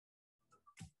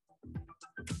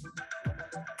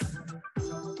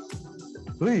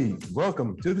Please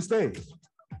welcome to the stage,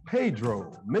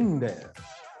 Pedro Mendez.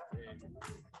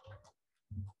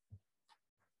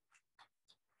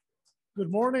 Good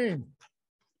morning.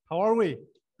 How are we?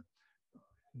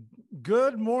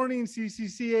 Good morning,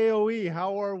 CCCAOE.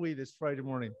 How are we this Friday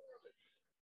morning?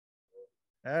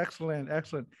 Excellent,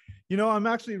 excellent. You know, I'm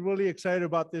actually really excited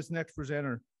about this next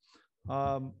presenter.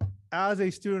 As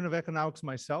a student of economics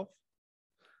myself,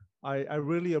 I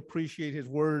really appreciate his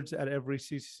words at every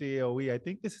CCCAOE. I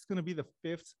think this is going to be the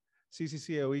 5th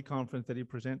CCCAOE conference that he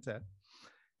presents at.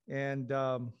 And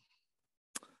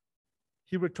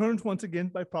he returns once again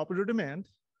by popular demand.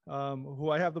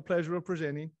 Who I have the pleasure of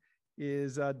presenting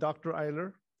is Dr.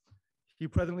 Eyler. He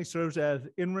presently serves as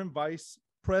Interim Vice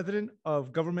President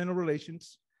of Governmental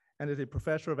Relations and is a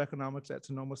professor of economics at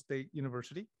Sonoma State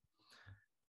University.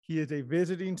 He is a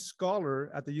visiting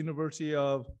scholar at the University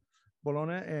of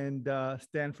Bologna and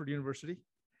Stanford University.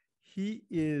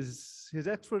 His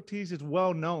expertise is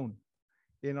well known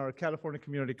in our California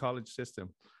community college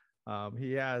system.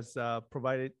 He has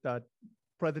provided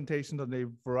presentations on a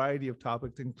variety of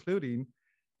topics, including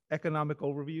economic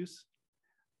overviews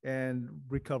and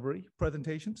recovery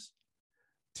presentations,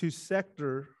 to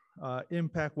sector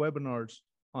impact webinars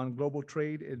on global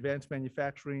trade, advanced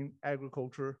manufacturing,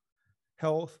 agriculture,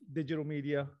 health, digital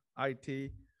media,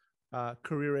 IT,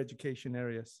 career education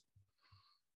areas.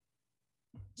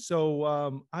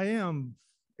 So I am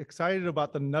excited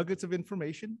about the nuggets of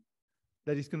information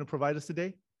that he's going to provide us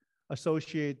today,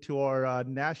 associated to our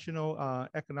national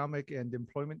economic and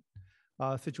employment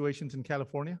situations in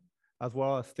California, as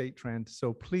well as state trends.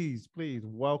 So please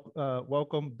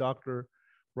welcome Dr.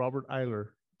 Robert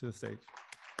Eyler to the stage.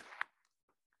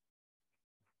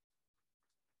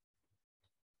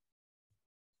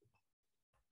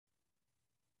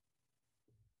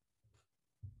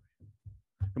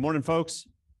 Good morning, folks.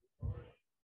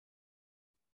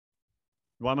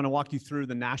 Well, I'm going to walk you through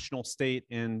the national, state,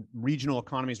 and regional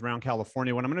economies around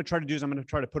California. What I'm going to try to do is I'm going to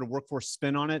try to put a workforce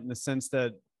spin on it, in the sense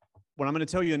that what I'm going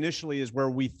to tell you initially is where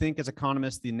we think as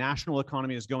economists the national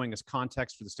economy is going as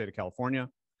context for the state of California.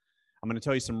 I'm going to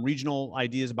tell you some regional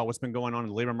ideas about what's been going on in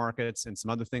the labor markets and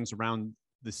some other things around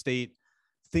the state,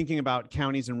 thinking about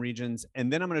counties and regions.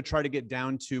 And then I'm going to try to get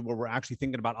down to where we're actually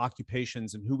thinking about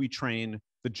occupations and who we train,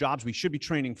 the jobs we should be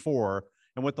training for,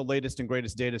 and what the latest and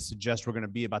greatest data suggests we're going to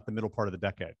be about the middle part of the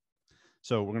decade.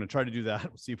 So we're going to try to do that.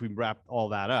 We'll see if we can wrap all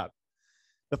that up.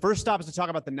 The first stop is to talk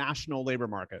about the national labor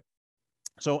market.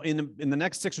 So in the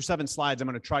next 6 or 7 slides, I'm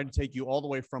going to try to take you all the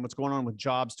way from what's going on with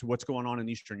jobs to what's going on in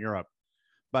Eastern Europe.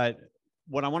 But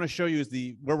what I want to show you is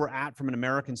where we're at from an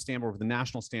American standpoint, or the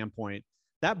national standpoint.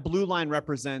 That blue line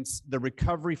represents the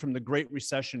recovery from the Great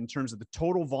Recession in terms of the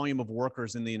total volume of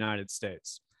workers in the United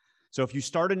States. So if you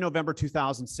start in November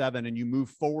 2007 and you move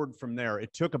forward from there,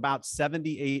 it took about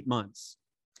 78 months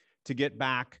to get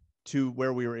back to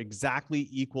where we were exactly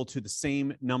equal to the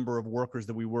same number of workers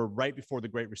that we were right before the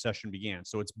Great Recession began.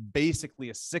 So it's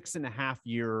basically a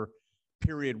 6.5-year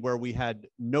period where we had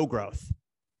no growth,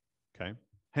 okay?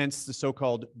 Hence the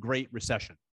so-called Great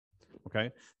Recession,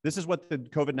 okay? This is what the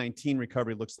COVID-19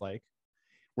 recovery looks like.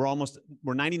 We're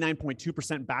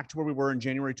 99.2% back to where we were in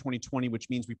January 2020, which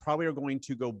means we probably are going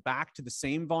to go back to the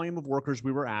same volume of workers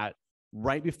we were at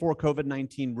right before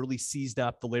COVID-19 really seized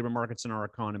up the labor markets in our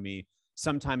economy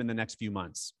sometime in the next few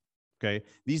months, okay?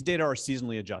 These data are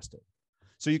seasonally adjusted.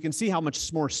 So you can see how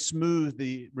much more smooth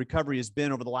the recovery has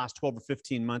been over the last 12 or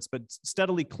 15 months, but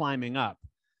steadily climbing up.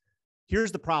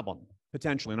 Here's the problem,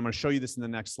 potentially, and I'm going to show you this in the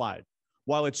next slide.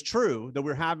 While it's true that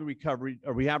we have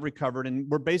recovered, and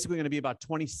we're basically going to be about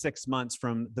 26 months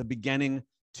from the beginning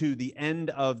to the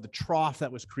end of the trough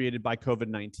that was created by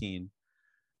COVID-19,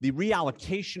 the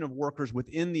reallocation of workers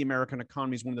within the American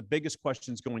economy is one of the biggest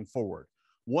questions going forward.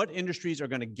 What industries are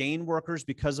going to gain workers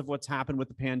because of what's happened with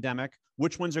the pandemic?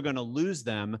 Which ones are going to lose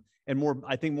them? And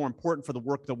I think more important for the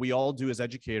work that we all do as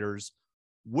educators,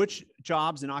 which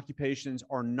jobs and occupations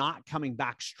are not coming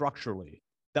back structurally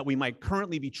that we might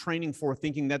currently be training for,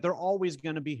 thinking that they're always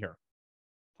going to be here?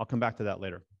 I'll come back to that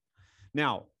later.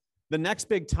 Now, the next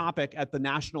big topic at the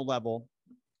national level,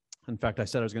 in fact, I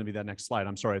said I was going to be that next slide.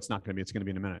 I'm sorry, it's not going to be. It's going to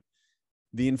be in a minute.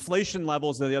 The inflation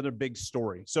levels are the other big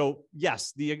story. So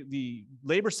yes, the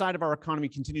labor side of our economy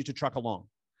continues to truck along.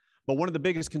 But one of the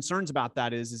biggest concerns about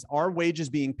that is our wages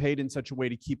being paid in such a way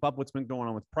to keep up what's been going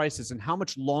on with prices, and how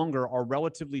much longer are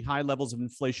relatively high levels of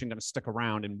inflation going to stick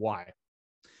around, and why?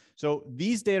 So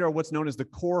these data are what's known as the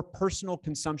core personal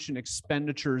consumption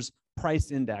expenditures price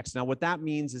index. Now, what that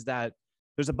means is that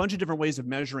there's a bunch of different ways of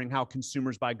measuring how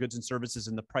consumers buy goods and services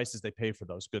and the prices they pay for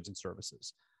those goods and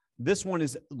services. This one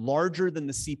is larger than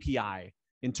the CPI.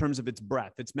 in terms of its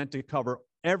breadth. It's meant to cover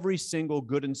every single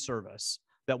good and service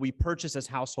that we purchase as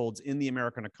households in the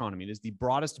American economy. It is the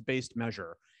broadest based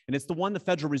measure. And it's the one the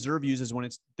Federal Reserve uses when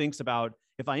it thinks about,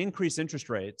 if I increase interest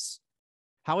rates,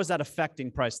 how is that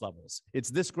affecting price levels? It's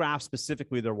this graph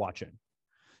specifically they're watching.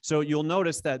 So you'll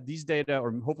notice that these data,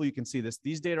 or hopefully you can see this,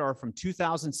 these data are from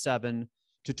 2007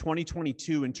 to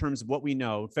 2022 in terms of what we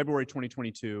know, February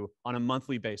 2022, on a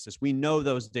monthly basis. We know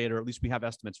those data, or at least we have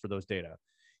estimates for those data.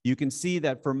 You can see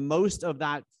that for most of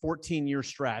that 14-year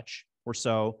stretch or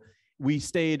so, we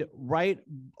stayed right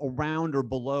around or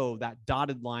below that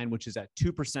dotted line, which is at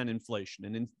 2% inflation.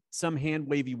 And in some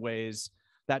hand-wavy ways,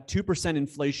 that 2%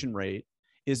 inflation rate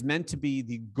is meant to be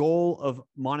the goal of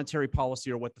monetary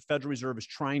policy, or what the Federal Reserve is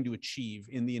trying to achieve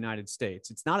in the United States.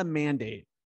 It's not a mandate,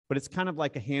 but it's kind of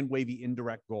like a hand-wavy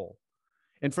indirect goal.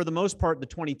 And for the most part, the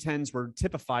 2010s were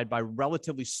typified by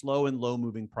relatively slow and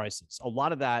low-moving prices. A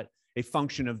lot of that a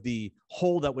function of the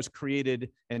hole that was created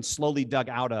and slowly dug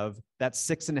out of that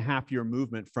 6.5-year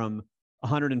movement from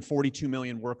 142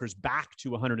 million workers back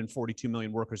to 142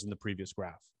 million workers in the previous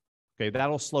graph. Okay,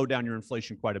 that'll slow down your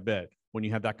inflation quite a bit when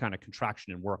you have that kind of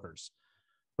contraction in workers.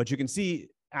 But you can see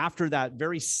after that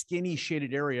very skinny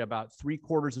shaded area, about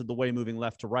 3/4 of the way moving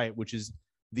left to right, which is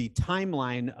the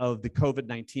timeline of the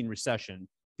COVID-19 recession,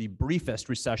 the briefest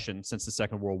recession since the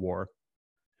Second World War,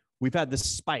 we've had this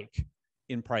spike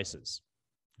in prices,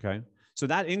 okay? So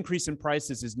that increase in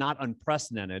prices is not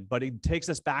unprecedented, but it takes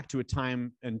us back to a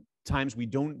time and times we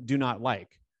do not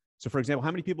like. So for example,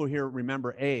 how many people here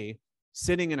remember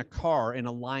sitting in a car in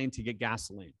a line to get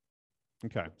gasoline?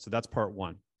 Okay, so that's part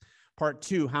one. Part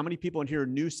two, how many people in here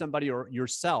knew somebody or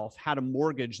yourself had a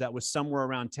mortgage that was somewhere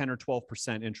around 10 or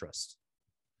 12% interest?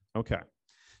 Okay,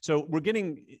 so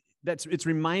it's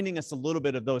reminding us a little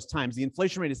bit of those times. The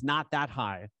inflation rate is not that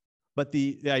high, but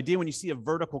the idea when you see a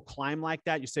vertical climb like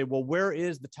that, you say, well, where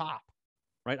is the top,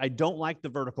 right? I don't like the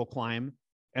vertical climb,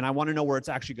 and I want to know where it's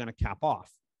actually going to cap off.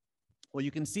 Well,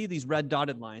 you can see these red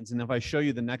dotted lines, and if I show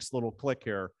you the next little click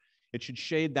here, it should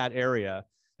shade that area.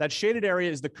 That shaded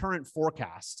area is the current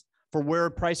forecast for where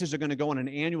prices are going to go on an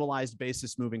annualized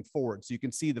basis moving forward. So you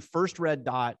can see the first red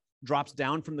dot drops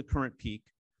down from the current peak.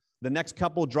 The next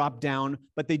couple drop down,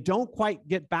 but they don't quite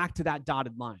get back to that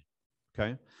dotted line.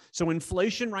 Okay, so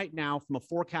inflation right now from a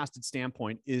forecasted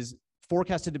standpoint is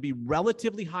forecasted to be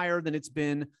relatively higher than it's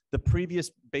been the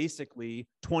previous basically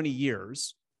 20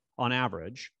 years on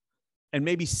average, and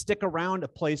maybe stick around a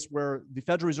place where the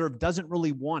Federal Reserve doesn't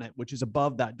really want it, which is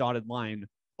above that dotted line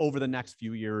over the next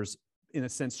few years. In a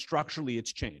sense, structurally,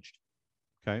 it's changed.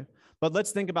 Okay, but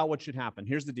let's think about what should happen.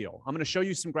 Here's the deal. I'm going to show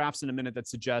you some graphs in a minute that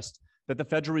suggest that the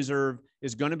Federal Reserve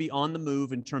is going to be on the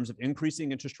move in terms of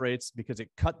increasing interest rates because it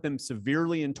cut them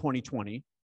severely in 2020,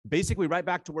 basically right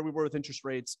back to where we were with interest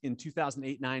rates in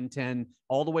 2008, 9, 10,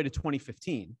 all the way to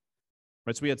 2015.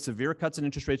 Right, so we had severe cuts in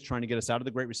interest rates trying to get us out of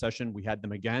the Great Recession. We had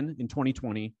them again in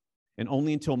 2020, and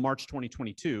only until March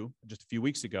 2022, just a few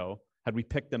weeks ago, had we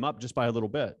picked them up just by a little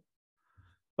bit.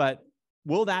 But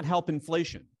will that help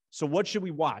inflation? So what should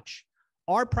we watch?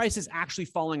 Are prices actually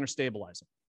falling or stabilizing?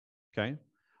 Okay.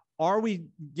 Are we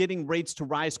getting rates to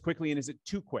rise quickly, and is it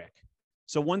too quick?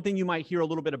 So one thing you might hear a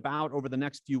little bit about over the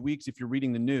next few weeks if you're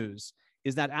reading the news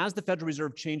is that as the Federal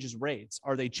Reserve changes rates,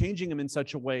 are they changing them in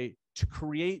such a way to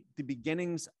create the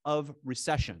beginnings of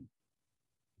recession?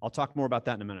 I'll talk more about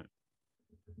that in a minute.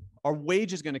 Are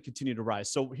wages going to continue to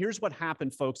rise? So here's what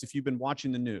happened, folks, if you've been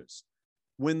watching the news.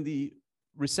 When the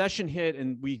recession hit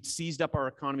and we seized up our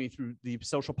economy through the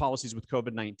social policies with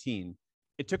COVID-19,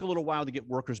 it took a little while to get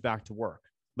workers back to work.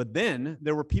 But then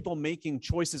there were people making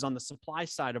choices on the supply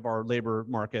side of our labor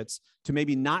markets to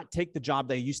maybe not take the job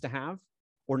they used to have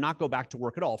or not go back to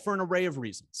work at all for an array of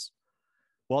reasons.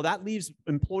 Well, that leaves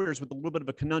employers with a little bit of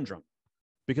a conundrum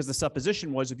because the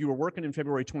supposition was if you were working in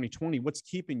February 2020, what's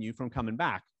keeping you from coming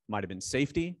back? Might have been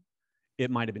safety.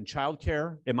 It might have been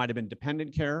childcare. It might have been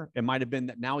dependent care. It might have been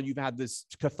that now you've had this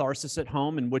catharsis at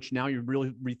home in which now you're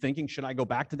really rethinking, should I go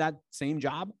back to that same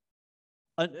job?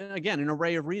 Again, an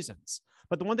array of reasons.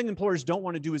 But the one thing employers don't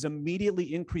want to do is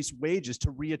immediately increase wages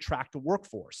to reattract a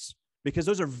workforce because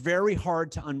those are very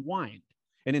hard to unwind.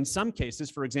 And in some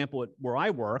cases, for example, where I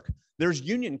work, there's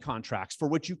union contracts for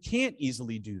which you can't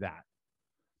easily do that.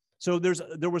 So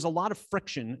there was a lot of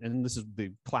friction, and this is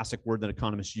the classic word that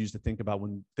economists use to think about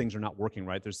when things are not working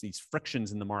right. There's these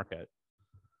frictions in the market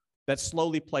that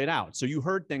slowly played out. So you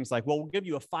heard things like, well, we'll give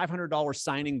you a $500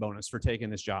 signing bonus for taking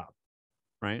this job,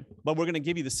 right? But we're going to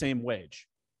give you the same wage.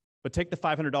 But take the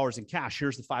 $500 in cash.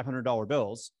 Here's the $500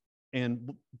 bills,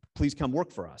 and please come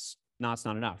work for us. No, it's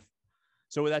not enough.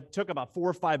 So that took about 4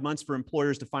 or 5 months for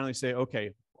employers to finally say,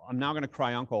 okay, I'm now going to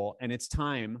cry uncle, and it's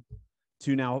time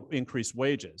to now increase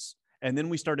wages. And then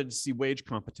we started to see wage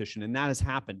competition, and that has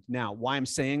happened. Now, why I'm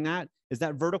saying that is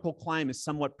that vertical climb is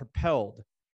somewhat propelled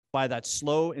by that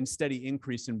slow and steady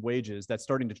increase in wages that's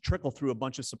starting to trickle through a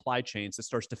bunch of supply chains that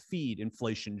starts to feed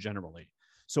inflation generally.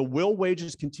 So will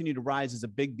wages continue to rise is a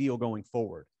big deal going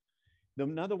forward.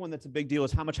 Another one that's a big deal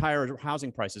is how much higher are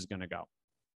housing prices going to go.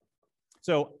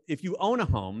 So if you own a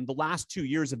home, the last 2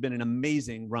 years have been an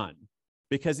amazing run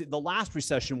because the last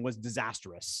recession was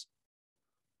disastrous,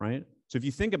 right? So if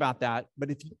you think about that, but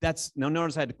if you, that's, now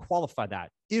notice I had to qualify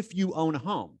that. If you own a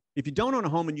home, if you don't own a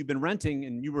home and you've been renting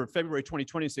and you were February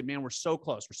 2020 and said, man, we're so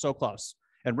close,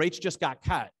 and rates just got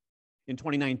cut in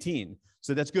 2019.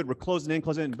 So that's good. We're closing in,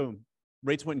 and boom,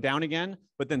 rates went down again,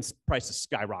 but then prices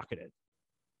skyrocketed.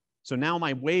 So now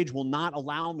my wage will not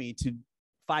allow me to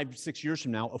 5 to 6 years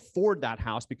from now afford that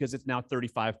house because it's now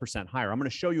 35% higher. I'm going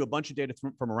to show you a bunch of data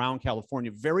from around California.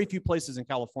 Very few places in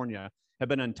California have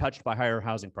been untouched by higher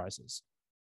housing prices.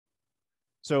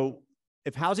 So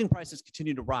if housing prices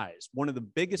continue to rise, one of the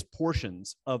biggest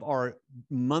portions of our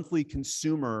monthly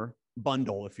consumer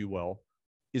bundle, if you will,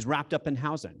 is wrapped up in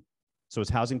housing. So as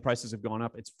housing prices have gone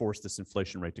up, it's forced this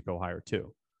inflation rate to go higher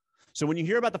too. So when you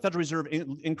hear about the Federal Reserve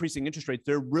increasing interest rates,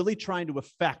 they're really trying to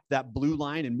affect that blue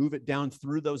line and move it down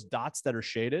through those dots that are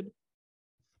shaded.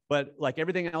 But like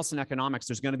everything else in economics,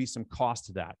 there's going to be some cost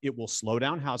to that. It will slow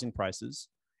down housing prices.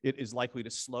 It is likely to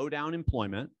slow down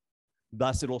employment.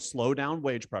 Thus, it'll slow down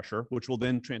wage pressure, which will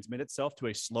then transmit itself to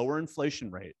a slower inflation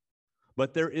rate.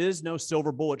 But there is no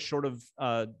silver bullet short of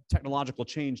technological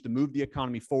change to move the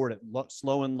economy forward at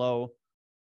slow and low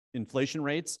inflation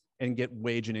rates and get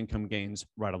wage and income gains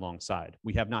right alongside.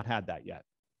 We have not had that yet.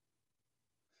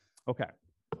 Okay.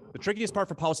 The trickiest part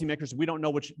for policymakers, we don't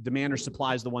know which demand or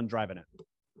supply is the one driving it.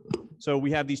 So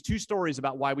we have these two stories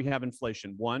about why we have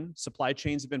inflation. One, supply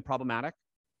chains have been problematic.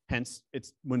 Hence,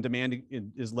 it's when demand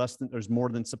is less than, there's more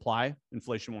than supply,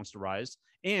 inflation wants to rise.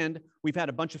 And we've had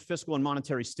a bunch of fiscal and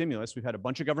monetary stimulus. We've had a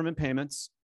bunch of government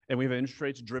payments, and we have interest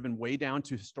rates driven way down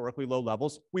to historically low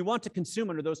levels. We want to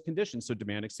consume under those conditions, so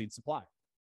demand exceeds supply.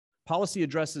 Policy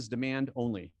addresses demand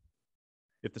only.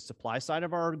 If the supply side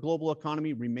of our global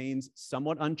economy remains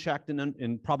somewhat unchecked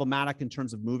and problematic in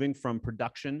terms of moving from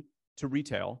production to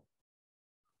retail,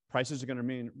 prices are going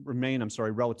to remain,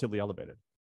 relatively elevated.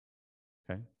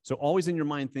 Okay, so always in your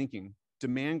mind thinking,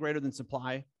 demand greater than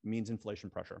supply means inflation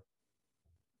pressure.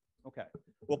 Okay,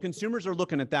 well, consumers are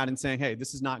looking at that and saying, hey,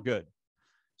 this is not good.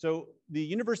 So the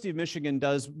University of Michigan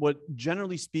does what,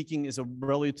 generally speaking, is a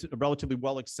relatively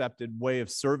well-accepted way of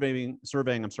surveying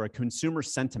consumer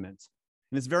sentiment.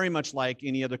 And it's very much like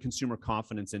any other consumer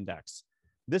confidence index.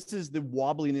 This is the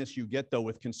wobbliness you get, though,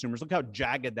 with consumers. Look how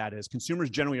jagged that is. Consumers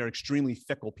generally are extremely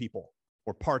fickle people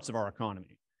or parts of our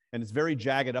economy. And it's very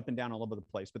jagged up and down all over the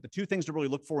place. But the two things to really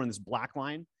look for in this black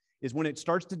line is when it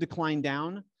starts to decline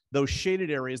down, those shaded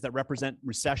areas that represent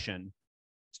recession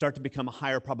start to become a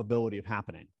higher probability of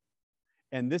happening.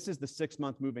 And this is the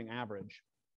 6-month moving average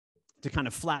to kind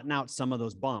of flatten out some of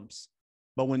those bumps.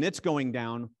 But when it's going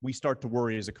down, we start to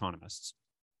worry as economists.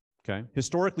 Okay.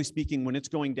 Historically speaking, when it's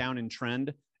going down in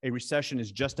trend, a recession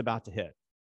is just about to hit.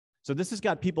 So this has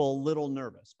got people a little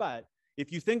nervous. But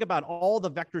if you think about all the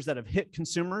vectors that have hit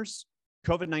consumers,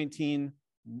 COVID-19,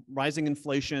 rising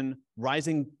inflation,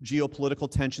 rising geopolitical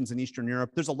tensions in Eastern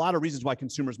Europe, there's a lot of reasons why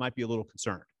consumers might be a little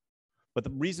concerned. But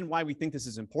the reason why we think this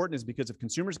is important is because if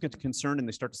consumers get concerned and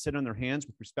they start to sit on their hands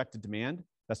with respect to demand,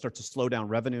 that starts to slow down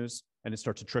revenues and it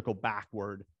starts to trickle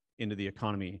backward into the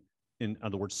economy. In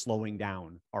other words, slowing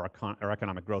down our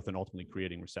economic growth and ultimately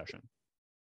creating recession.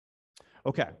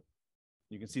 Okay,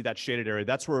 you can see that shaded area.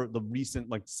 That's where the recent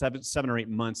like seven or 8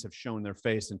 months have shown their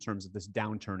face in terms of this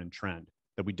downturn in trend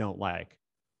that we don't like.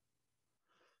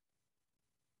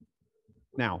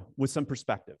 Now, with some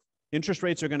perspective, interest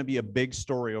rates are going to be a big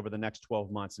story over the next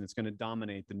 12 months, and it's going to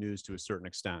dominate the news to a certain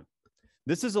extent.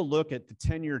 This is a look at the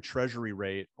 10-year Treasury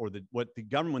rate, or when the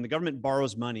government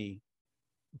borrows money,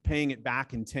 paying it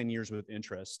back in 10 years with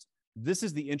interest. This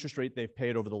is the interest rate they've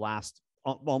paid over the last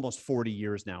almost 40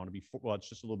 years now. Well, it's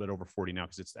just a little bit over 40 now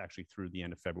because it's actually through the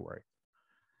end of February.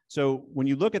 So when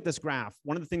you look at this graph,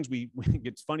 one of the things we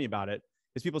gets funny about it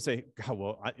is people say, God,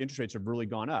 well, interest rates have really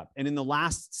gone up. And in the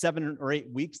last 7 or 8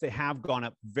 weeks, they have gone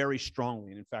up very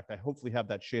strongly. And in fact, I hopefully have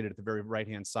that shaded at the very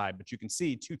right-hand side, but you can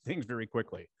see two things very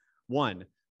quickly. One,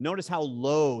 notice how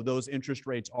low those interest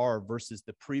rates are versus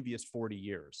the previous 40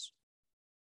 years.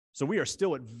 So we are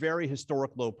still at very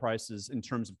historic low prices in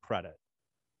terms of credit,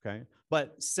 okay?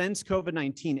 But since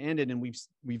COVID-19 ended and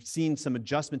we've seen some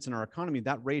adjustments in our economy,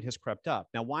 that rate has crept up.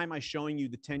 Now, why am I showing you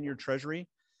the 10-year Treasury?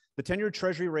 The 10-year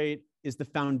Treasury rate is the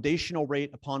foundational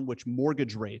rate upon which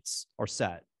mortgage rates are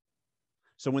set.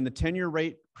 So when the 10-year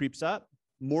rate creeps up,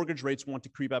 mortgage rates want to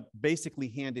creep up basically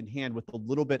hand in hand with a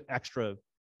little bit extra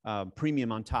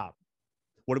premium on top.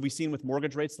 What have we seen with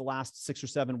mortgage rates the last 6 or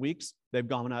 7 weeks? They've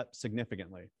gone up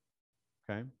significantly,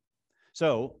 okay?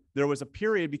 So there was a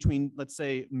period between, let's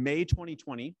say, May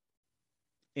 2020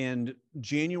 and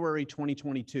January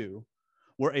 2022,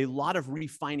 where a lot of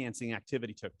refinancing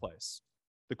activity took place.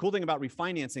 The cool thing about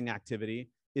refinancing activity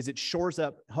is it shores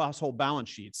up household balance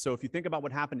sheets. So if you think about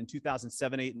what happened in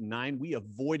 2007, 8, and 9, we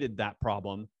avoided that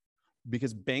problem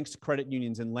because banks, credit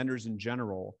unions, and lenders in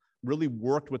general really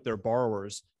worked with their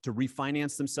borrowers to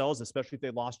refinance themselves, especially if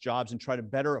they lost jobs, and try to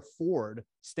better afford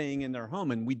staying in their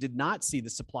home. And we did not see the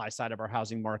supply side of our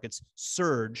housing markets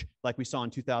surge like we saw in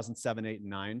 2007, 8, and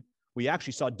 9. We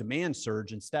actually saw demand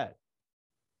surge instead.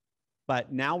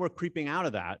 But now we're creeping out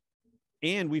of that.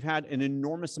 And we've had an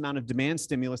enormous amount of demand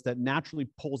stimulus that naturally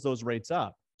pulls those rates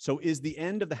up. So is the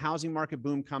end of the housing market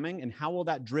boom coming? And how will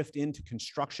that drift into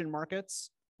construction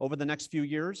markets over the next few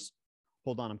years?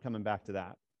 Hold on, I'm coming back to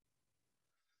that.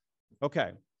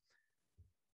 Okay.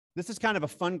 This is kind of a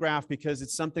fun graph because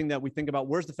it's something that we think about,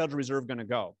 where's the Federal Reserve going to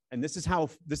go? And this is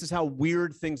how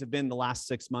weird things have been the last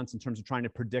 6 months in terms of trying to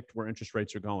predict where interest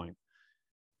rates are going.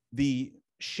 The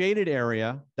shaded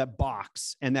area, that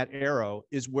box and that arrow,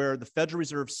 is where the Federal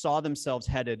Reserve saw themselves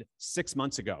headed 6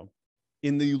 months ago.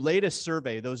 In the latest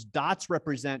survey, those dots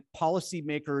represent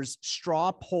policymakers'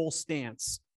 straw poll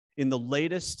stance in the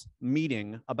latest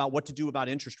meeting about what to do about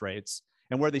interest rates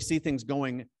and where they see things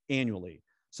going annually.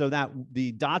 So that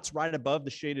the dots right above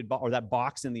the shaded or that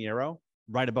box in the arrow,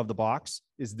 right above the box,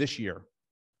 is this year.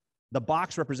 The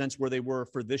box represents where they were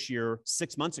for this year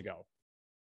 6 months ago.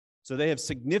 So they have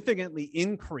significantly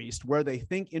increased where they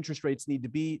think interest rates need to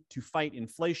be to fight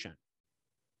inflation.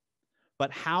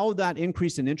 But how that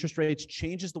increase in interest rates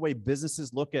changes the way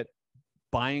businesses look at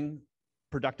buying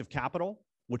productive capital,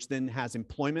 which then has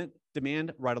employment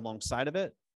demand right alongside of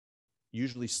it,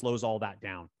 usually slows all that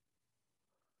down.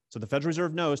 So the Federal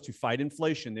Reserve knows to fight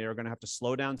inflation, they are going to have to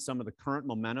slow down some of the current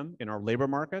momentum in our labor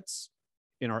markets,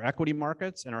 in our equity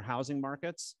markets, in our housing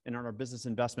markets, and in our business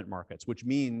investment markets, which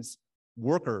means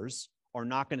workers are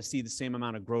not going to see the same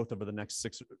amount of growth over the next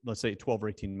 12 or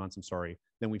 18 months,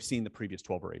 than we've seen the previous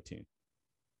 12 or 18.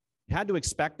 You had to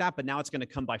expect that, but now it's going to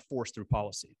come by force through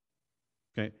policy.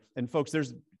 Okay. And folks,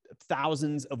 there's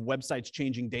thousands of websites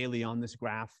changing daily on this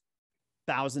graph,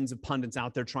 thousands of pundits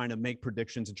out there trying to make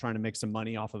predictions and trying to make some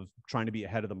money off of trying to be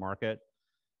ahead of the market.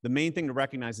 The main thing to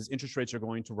recognize is interest rates are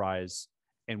going to rise,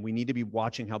 and we need to be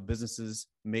watching how businesses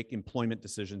make employment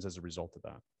decisions as a result of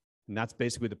that. And that's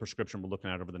basically the prescription we're looking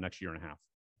at over the next year and a half.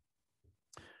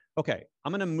 Okay,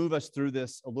 I'm going to move us through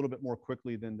this a little bit more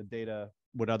quickly than the data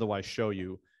would otherwise show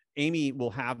you. Amy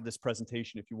will have this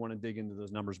presentation if you want to dig into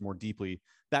those numbers more deeply.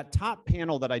 That top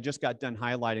panel that I just got done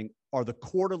highlighting are the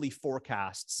quarterly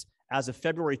forecasts as of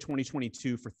February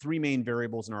 2022 for 3 main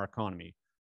variables in our economy.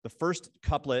 The first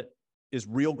couplet is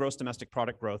real gross domestic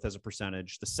product growth as a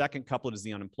percentage. The second couplet is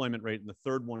the unemployment rate, and the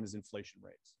third one is inflation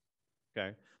rates.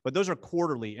 Okay, but those are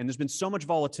quarterly, and there's been so much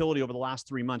volatility over the last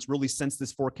 3 months, really since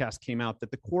this forecast came out,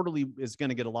 that the quarterly is going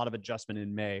to get a lot of adjustment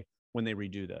in May when they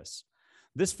redo this.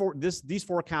 These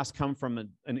forecasts come from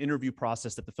an interview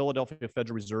process that the Philadelphia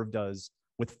Federal Reserve does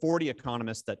with 40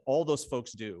 economists that all those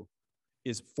folks do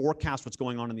is forecast what's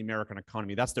going on in the American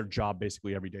economy. That's their job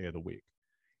basically every day of the week.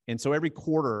 And so every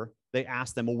quarter they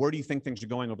ask them, well, where do you think things are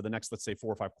going over the next, let's say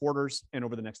 4 or 5 quarters and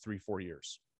over the next 3 or 4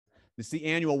 years? This is the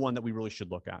annual one that we really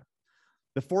should look at.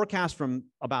 The forecast from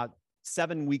about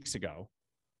 7 weeks ago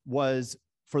was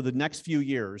for the next few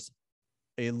years,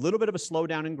 a little bit of a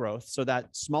slowdown in growth. So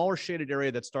that smaller shaded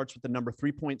area that starts with the number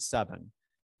 3.7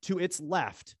 to its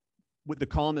left with the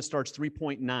column that starts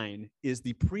 3.9 is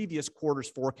the previous quarter's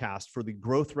forecast for the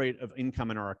growth rate of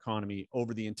income in our economy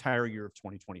over the entire year of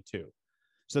 2022.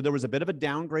 So there was a bit of a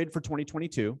downgrade for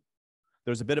 2022.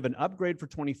 There was a bit of an upgrade for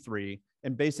 23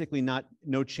 and basically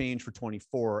no change for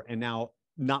 24. And now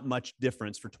not much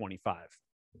difference for 25.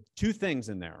 2 things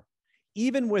in there.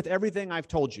 Even with everything I've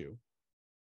told you,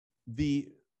 the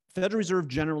Federal Reserve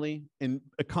generally and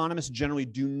economists generally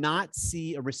do not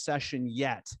see a recession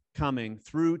yet coming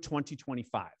through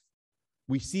 2025.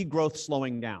 We see growth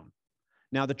slowing down.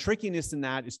 Now, the trickiness in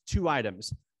that is 2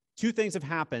 items. 2 things have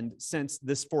happened since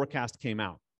this forecast came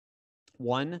out.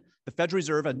 One, the Federal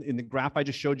Reserve, in the graph I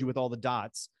just showed you with all the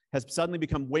dots, has suddenly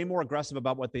become way more aggressive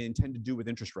about what they intend to do with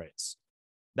interest rates.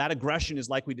 That aggression is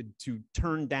likely to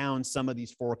turn down some of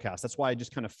these forecasts. That's why I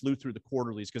just kind of flew through the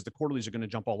quarterlies, because the quarterlies are going to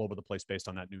jump all over the place based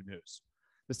on that new news.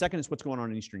 The second is what's going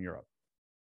on in Eastern Europe.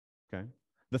 Okay.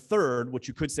 The third, which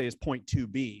you could say is point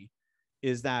 2B,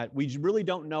 is that we really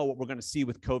don't know what we're going to see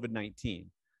with COVID-19.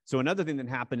 So another thing that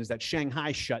happened is that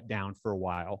Shanghai shut down for a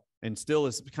while and still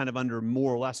is kind of under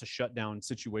more or less a shutdown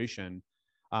situation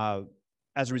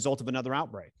as a result of another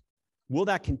outbreak. Will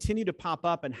that continue to pop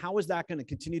up, and how is that going to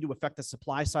continue to affect the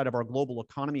supply side of our global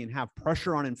economy and have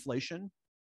pressure on inflation,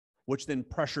 which then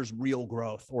pressures real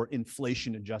growth or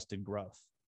inflation adjusted growth,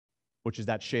 which is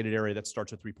that shaded area that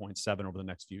starts at 3.7 over the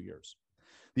next few years.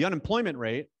 The unemployment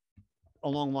rate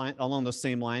along those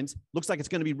same lines looks like it's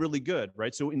going to be really good,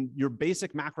 right? So in your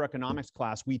basic macroeconomics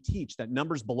class, we teach that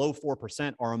numbers below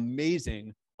 4% are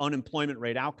amazing unemployment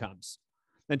rate outcomes.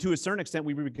 And to a certain extent,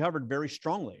 we recovered very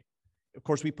strongly. Of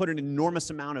course, we put an enormous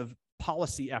amount of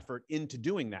policy effort into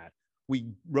doing that. We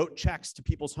wrote checks to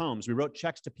people's homes. We wrote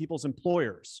checks to people's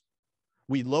employers.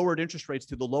 We lowered interest rates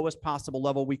to the lowest possible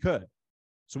level we could.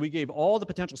 So we gave all the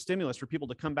potential stimulus for people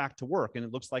to come back to work. And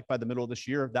it looks like by the middle of this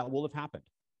year, that will have happened.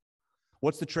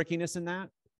 What's the trickiness in that?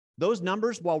 Those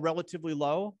numbers, while relatively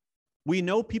low, we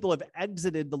know people have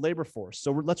exited the labor force.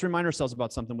 So let's remind ourselves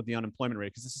about something with the unemployment rate,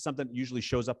 because this is something that usually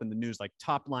shows up in the news, like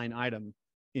top line item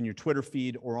in your Twitter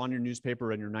feed or on your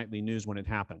newspaper and your nightly news when it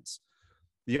happens.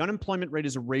 The unemployment rate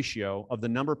is a ratio of the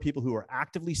number of people who are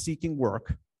actively seeking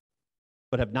work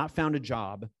but have not found a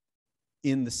job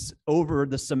over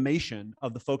the summation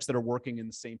of the folks that are working and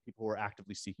the same people who are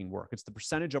actively seeking work. It's the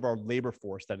percentage of our labor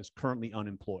force that is currently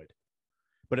unemployed.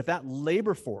 But if that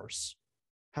labor force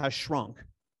has shrunk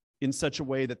in such a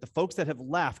way that the folks that have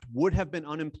left would have been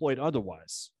unemployed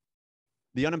otherwise,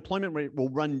 the unemployment rate will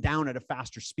run down at a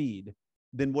faster speed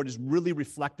than what is really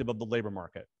reflective of the labor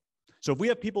market. So if we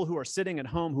have people who are sitting at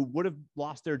home who would have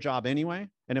lost their job anyway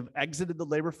and have exited the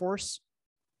labor force,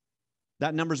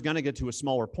 that number is going to get to a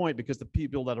smaller point because the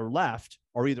people that are left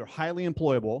are either highly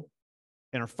employable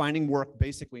and are finding work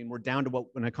basically, and we're down to what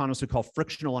an economist would call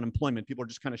frictional unemployment. People are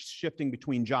just kind of shifting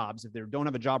between jobs. If they don't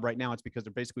have a job right now, it's because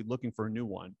they're basically looking for a new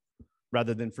one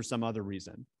rather than for some other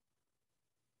reason.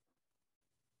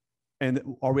 And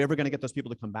are we ever going to get those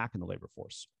people to come back in the labor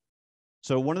force?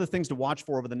 So one of the things to watch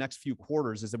for over the next few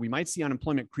quarters is that we might see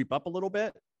unemployment creep up a little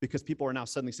bit because people are now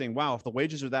suddenly saying, wow, if the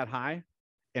wages are that high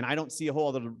and I don't see a whole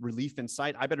other relief in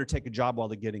sight, I better take a job while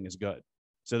the getting is good.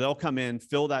 So they'll come in,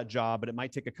 fill that job, but it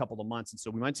might take a couple of months. And so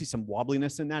we might see some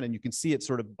wobbliness in that. And you can see it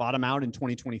sort of bottom out in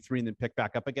 2023 and then pick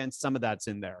back up again. Some of that's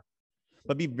in there.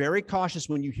 But be very cautious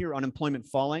when you hear unemployment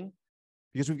falling,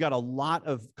 because we've got a lot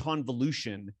of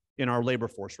convolution in our labor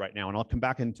force right now. And I'll come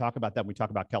back and talk about that when we talk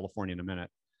about California in a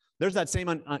minute. There's that same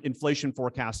inflation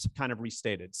forecast kind of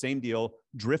restated. Same deal,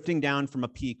 drifting down from a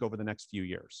peak over the next few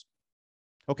years.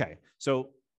 Okay,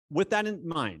 so with that in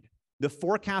mind, the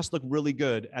forecasts look really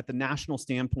good at the national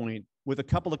standpoint with a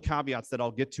couple of caveats that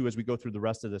I'll get to as we go through the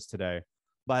rest of this today.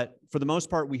 But for the most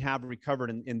part, we have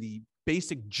recovered and the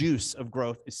basic juice of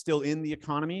growth is still in the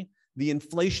economy. The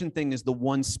inflation thing is the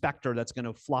one specter that's going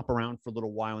to flop around for a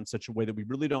little while in such a way that we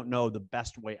really don't know the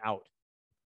best way out.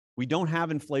 We don't have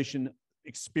inflation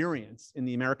experience in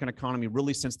the American economy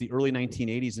really since the early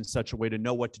 1980s in such a way to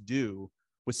know what to do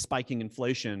with spiking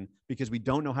inflation, because we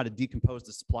don't know how to decompose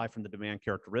the supply from the demand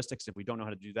characteristics. If we don't know how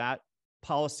to do that,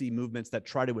 policy movements that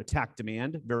try to attack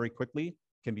demand very quickly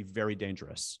can be very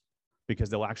dangerous because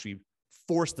they'll actually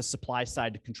force the supply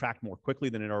side to contract more quickly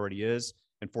than it already is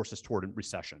and force us toward a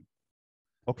recession.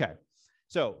 Okay,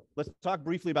 so let's talk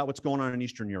briefly about what's going on in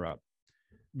Eastern Europe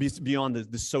beyond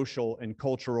the social and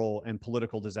cultural and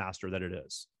political disaster that it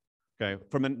is. Okay,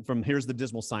 from here's the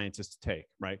dismal scientist take,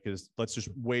 right? Because let's just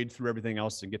wade through everything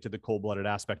else and get to the cold-blooded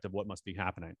aspect of what must be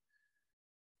happening.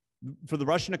 For the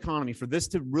Russian economy, for this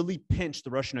to really pinch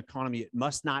the Russian economy, it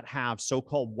must not have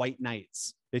so-called white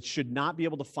knights. It should not be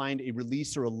able to find a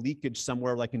release or a leakage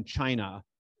somewhere like in China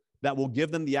that will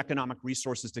give them the economic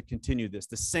resources to continue this.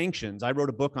 The sanctions, I wrote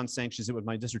a book on sanctions, it was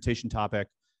my dissertation topic,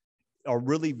 are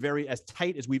really very as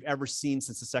tight as we've ever seen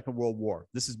since the Second World War.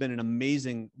 This has been an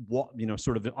amazing,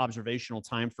 sort of observational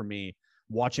time for me,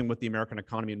 watching what the American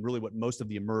economy and really what most of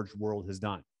the emerged world has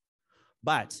done.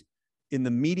 But in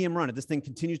the medium run, if this thing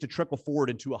continues to trickle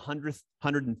forward into 100th,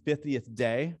 150th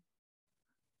day,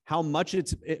 how much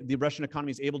the Russian economy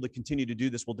is able to continue to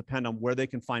do this will depend on where they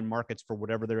can find markets for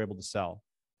whatever they're able to sell,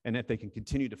 and if they can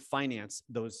continue to finance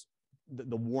the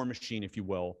war machine, if you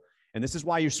will. And this is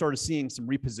why you're sort of seeing some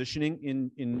repositioning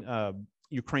in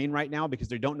Ukraine right now, because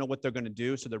they don't know what they're going to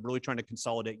do. So they're really trying to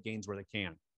consolidate gains where they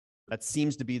can. That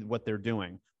seems to be what they're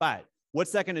doing. But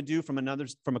what's that going to do from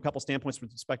a couple standpoints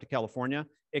with respect to California?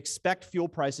 Expect fuel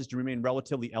prices to remain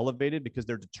relatively elevated because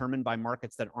they're determined by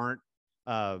markets that aren't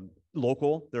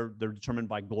local. They're determined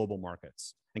by global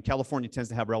markets. And California tends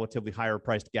to have relatively higher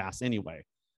priced gas anyway.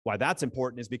 Why that's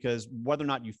important is because whether or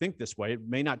not you think this way, it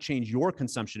may not change your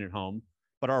consumption at home,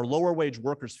 but our lower wage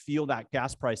workers feel that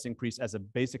gas price increase as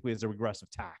basically as a regressive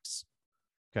tax,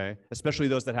 okay? Especially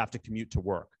those that have to commute to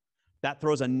work. That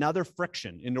throws another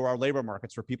friction into our labor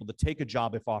markets for people to take a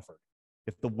job if offered,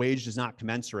 if the wage is not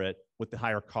commensurate with the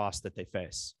higher cost that they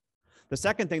face. The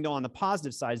second thing, though, on the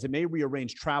positive side is it may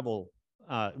rearrange travel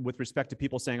with respect to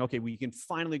people saying, okay, we can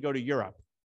finally go to Europe.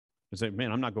 I say,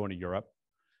 man, I'm not going to Europe.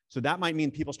 So that might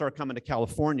mean people start coming to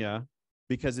California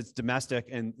because it's domestic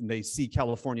and they see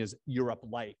California as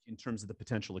Europe-like in terms of the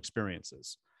potential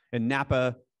experiences. And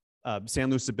Napa, San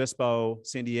Luis Obispo,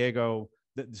 San Diego,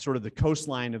 sort of the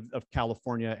coastline of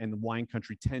California and the wine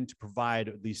country tend to provide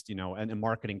at least, a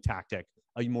marketing tactic,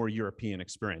 a more European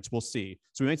experience. We'll see.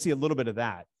 So we might see a little bit of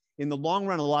that. In the long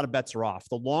run, a lot of bets are off.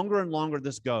 The longer and longer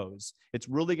this goes, it's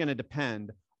really going to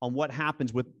depend on what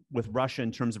happens with Russia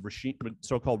in terms of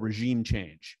so-called regime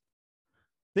change.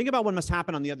 Think about what must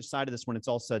happen on the other side of this when it's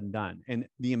all said and done, and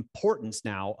the importance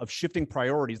now of shifting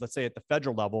priorities, let's say at the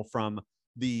federal level, from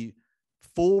the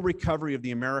full recovery of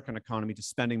the American economy to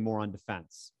spending more on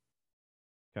defense.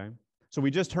 Okay. So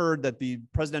we just heard that the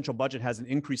presidential budget has an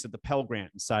increase of the Pell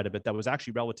Grant inside of it that was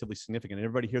actually relatively significant.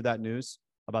 Everybody hear that news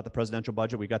about the presidential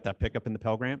budget? We got that pickup in the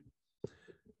Pell Grant.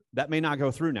 That may not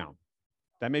go through now.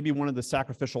 That may be one of the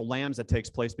sacrificial lambs that takes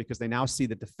place because they now see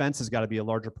that defense has got to be a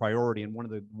larger priority. And one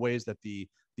of the ways that the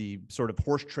sort of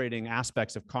horse trading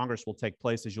aspects of Congress will take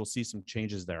place is you'll see some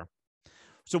changes there.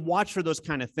 So watch for those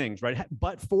kind of things, right?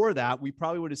 But for that, we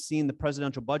probably would have seen the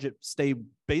presidential budget stay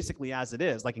basically as it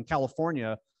is. Like in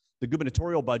California, the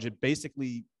gubernatorial budget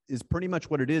basically is pretty much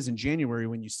what it is in January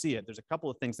when you see it. There's a couple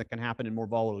of things that can happen in more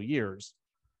volatile years,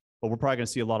 but we're probably going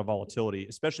to see a lot of volatility,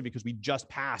 especially because we just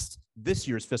passed this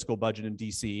year's fiscal budget in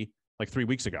DC like 3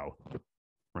 weeks ago,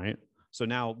 right? So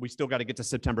now we still got to get to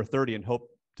September 30 and hope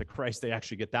to Christ they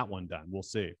actually get that one done. We'll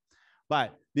see.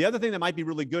 But the other thing that might be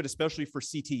really good, especially for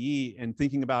CTE and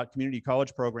thinking about community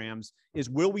college programs, is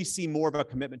will we see more of a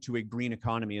commitment to a green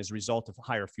economy as a result of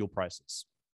higher fuel prices?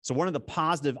 So one of the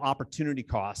positive opportunity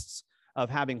costs of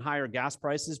having higher gas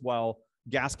prices while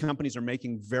gas companies are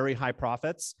making very high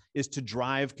profits is to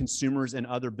drive consumers and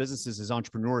other businesses as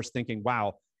entrepreneurs thinking,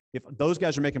 wow, if those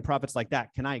guys are making profits like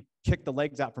that, can I kick the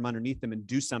legs out from underneath them and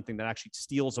do something that actually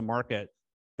steals a market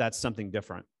that's something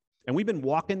different? And we've been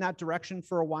walking that direction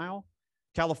for a while.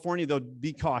 California, though,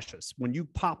 be cautious. When you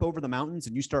pop over the mountains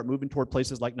and you start moving toward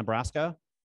places like Nebraska,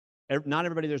 not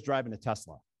everybody there's driving a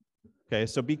Tesla. Okay,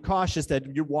 so be cautious that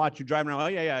you're driving around, oh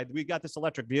yeah, we got this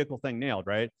electric vehicle thing nailed,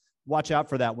 right? Watch out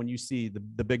for that when you see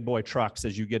the big boy trucks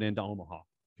as you get into Omaha,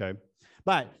 okay?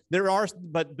 But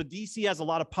DC has a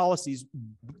lot of policies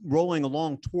rolling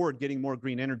along toward getting more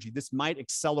green energy. This might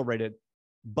accelerate it,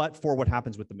 but for what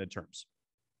happens with the midterms.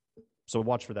 So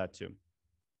watch for that too.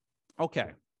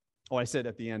 Okay. Oh, I said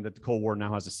at the end that the Cold War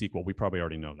now has a sequel. We probably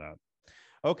already know that.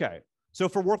 Okay. So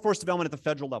for workforce development at the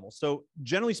federal level. So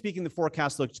generally speaking, the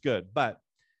forecast looks good, but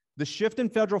the shift in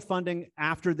federal funding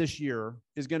after this year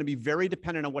is going to be very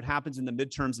dependent on what happens in the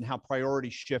midterms and how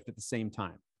priorities shift at the same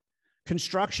time.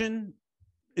 Construction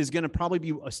is going to probably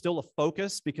be still a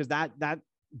focus because that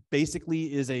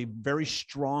basically is a very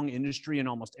strong industry in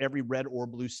almost every red or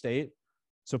blue state.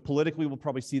 So politically, we'll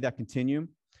probably see that continue.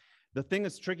 The thing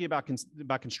that's tricky about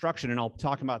construction, and I'll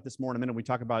talk about this more in a minute, we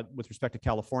talk about with respect to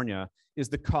California, is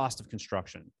the cost of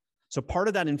construction. So part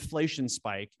of that inflation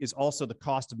spike is also the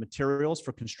cost of materials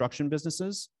for construction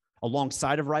businesses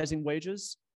alongside of rising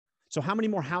wages. So how many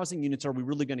more housing units are we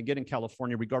really going to get in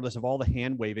California, regardless of all the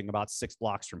hand waving about 6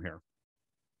 blocks from here?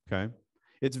 Okay.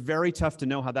 It's very tough to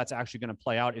know how that's actually going to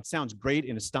play out. It sounds great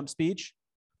in a stump speech,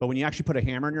 but when you actually put a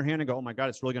hammer in your hand and go, oh my God,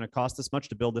 it's really going to cost this much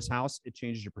to build this house, it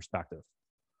changes your perspective.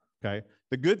 Okay.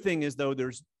 The good thing is, though,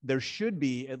 there should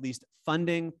be at least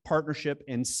funding, partnership,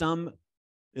 and some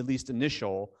at least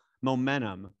initial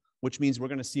momentum, which means we're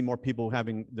going to see more people there's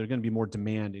going to be more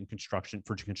demand in construction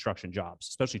for construction jobs,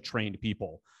 especially trained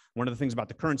people. One of the things about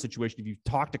the current situation, if you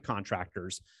talk to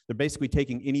contractors, they're basically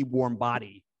taking any warm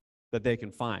body that they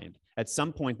can find. At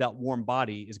some point, that warm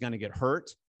body is going to get hurt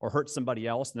or hurt somebody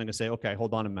else. And they're going to say, okay,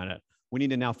 hold on a minute. We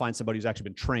need to now find somebody who's actually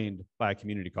been trained by a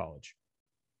community college.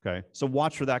 Okay. So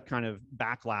watch for that kind of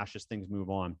backlash as things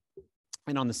move on.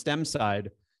 And on the STEM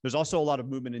side, there's also a lot of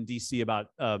movement in DC about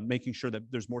making sure that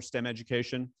there's more STEM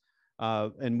education.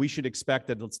 And we should expect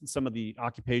that some of the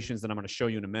occupations that I'm going to show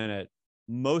you in a minute,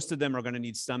 most of them are going to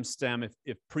need some STEM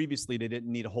if previously they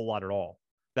didn't need a whole lot at all.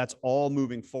 That's all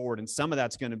moving forward. And some of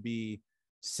that's going to be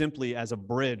simply as a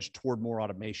bridge toward more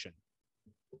automation,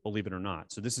 believe it or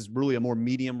not. So this is really a more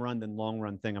medium run than long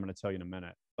run thing I'm going to tell you in a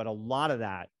minute. But a lot of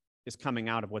that is coming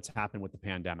out of what's happened with the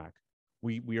pandemic.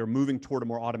 We are moving toward a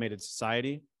more automated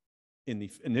society. In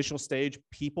the initial stage,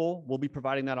 people will be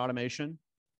providing that automation.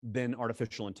 Then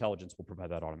artificial intelligence will provide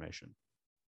that automation.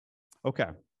 Okay.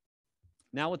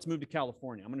 Now let's move to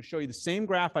California. I'm going to show you the same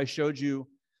graph I showed you,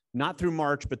 not through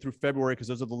March, but through February, because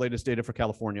those are the latest data for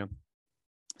California.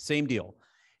 Same deal.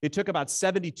 It took about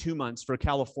 72 months for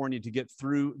California to get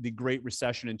through the Great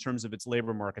Recession in terms of its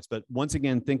labor markets. But once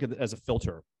again, think of it as a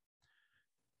filter.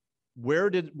 Where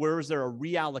is there a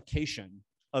reallocation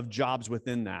of jobs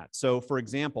within that? So for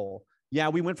example, yeah,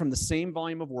 we went from the same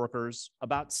volume of workers,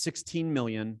 about 16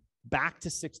 million, back to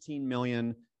 16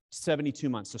 million, 72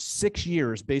 months. So 6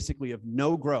 years basically of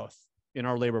no growth in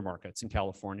our labor markets in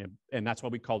California. And that's why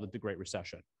we called it the Great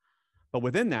Recession. But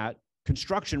within that,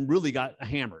 construction really got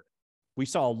hammered. We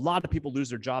saw a lot of people lose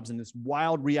their jobs in this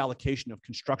wild reallocation of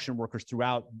construction workers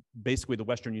throughout basically the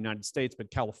Western United States, but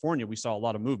California, we saw a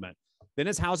lot of movement. Then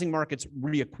as housing markets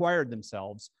reacquired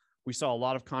themselves, we saw a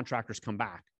lot of contractors come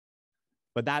back.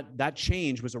 But that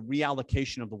change was a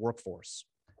reallocation of the workforce.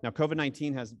 Now,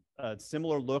 COVID-19 has a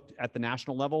similar look at the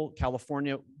national level.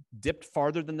 California dipped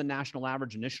farther than the national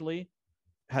average initially,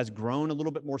 has grown a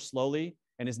little bit more slowly,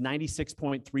 and is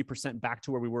 96.3% back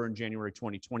to where we were in January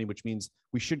 2020, which means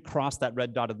we should cross that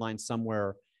red dotted line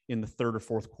somewhere in the third or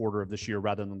fourth quarter of this year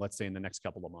rather than, let's say, in the next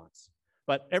couple of months.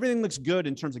 But everything looks good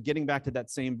in terms of getting back to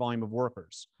that same volume of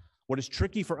workers. What is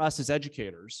tricky for us as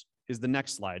educators is the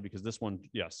next slide, because this one,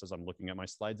 yes, as I'm looking at my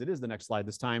slides, it is the next slide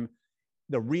this time,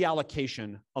 the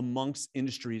reallocation amongst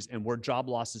industries and where job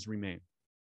losses remain.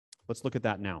 Let's look at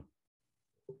that now.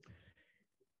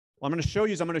 What I'm going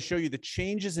to show you the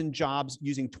changes in jobs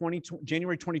using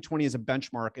January 2020 as a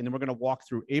benchmark, and then we're going to walk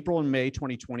through April and May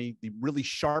 2020, the really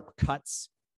sharp cuts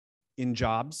in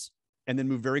jobs, and then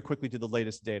move very quickly to the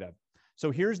latest data. So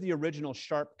here's the original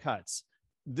sharp cuts.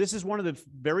 This is one of the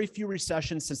very few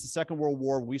recessions since the Second World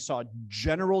War. We saw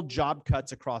general job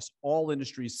cuts across all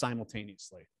industries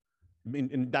simultaneously. I mean,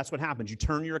 and that's what happens. You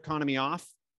turn your economy off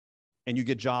and you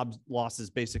get job losses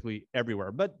basically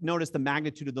everywhere. But notice the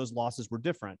magnitude of those losses were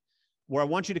different. Where I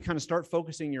want you to kind of start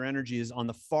focusing your energy is on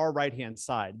the far right-hand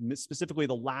side, specifically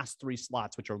the last three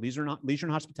slots, which are leisure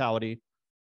and hospitality.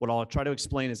 What I'll try to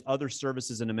explain is other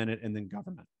services in a minute, and then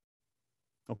government.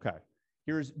 Okay,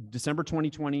 here's December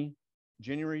 2020,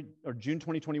 June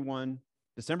 2021,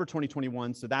 December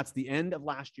 2021. So that's the end of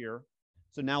last year.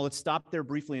 So now let's stop there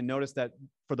briefly and notice that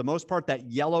for the most part, that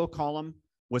yellow column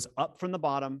was up from the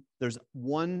bottom. There's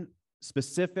one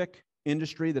specific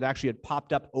industry that actually had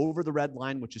popped up over the red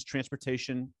line, which is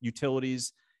transportation,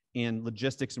 utilities, and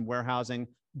logistics and warehousing.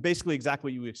 Basically exactly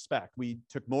what you would expect. We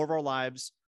took more of our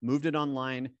lives, moved it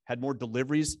online, had more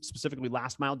deliveries, specifically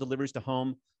last mile deliveries to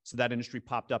home. So that industry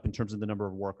popped up in terms of the number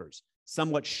of workers,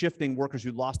 somewhat shifting workers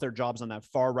who lost their jobs on that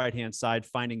far right-hand side,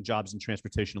 finding jobs in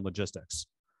transportation and logistics.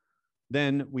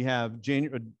 Then we have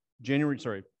December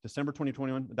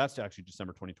 2021. That's actually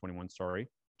December 2021, sorry.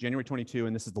 January 22,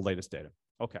 and this is the latest data.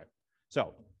 Okay,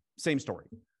 so same story.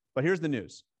 But here's the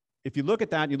news. If you look at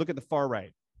that, and you look at the far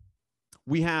right,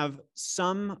 we have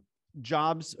some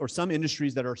jobs or some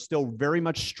industries that are still very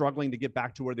much struggling to get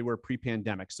back to where they were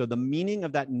pre-pandemic. So the meaning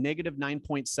of that negative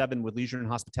 9.7 with leisure and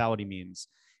hospitality means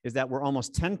is that we're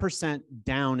almost 10%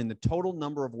 down in the total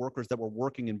number of workers that were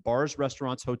working in bars,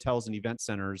 restaurants, hotels, and event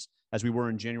centers as we were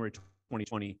in January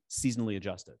 2020, seasonally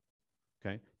adjusted.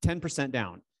 Okay, 10%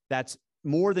 down. That's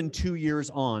more than 2 years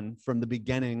on from the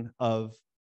beginning of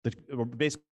or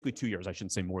basically 2 years. I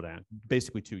shouldn't say more than,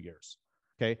 basically 2 years.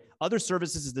 Okay. Other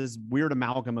services is this weird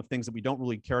amalgam of things that we don't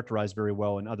really characterize very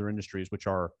well in other industries, which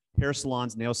are hair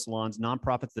salons, nail salons,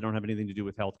 nonprofits that don't have anything to do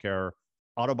with healthcare,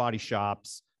 auto body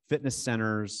shops, fitness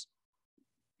centers,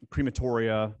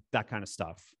 crematoria, that kind of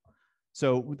stuff.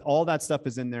 So all that stuff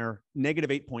is in there, negative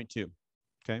 8.2.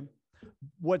 Okay.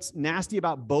 What's nasty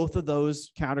about both of those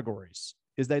categories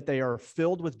is that they are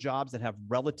filled with jobs that have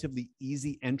relatively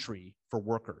easy entry for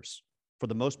workers. For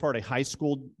the most part, a high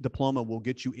school diploma will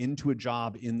get you into a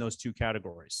job in those two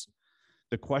categories.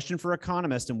 The question for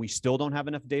economists, and we still don't have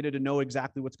enough data to know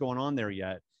exactly what's going on there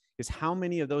yet, is how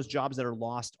many of those jobs that are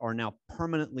lost are now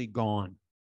permanently gone?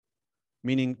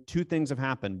 Meaning two things have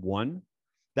happened. One,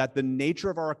 that the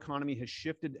nature of our economy has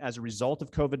shifted as a result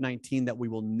of COVID-19, that we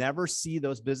will never see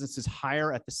those businesses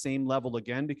hire at the same level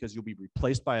again because you'll be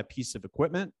replaced by a piece of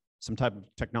equipment, some type of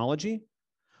technology,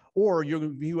 or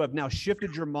you have now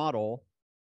shifted your model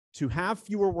to have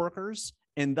fewer workers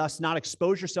and thus not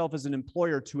expose yourself as an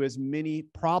employer to as many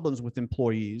problems with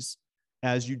employees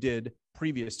as you did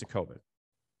previous to COVID.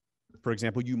 For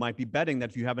example, you might be betting that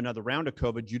if you have another round of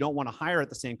COVID, you don't want to hire at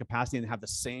the same capacity and have the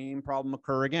same problem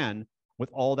occur again with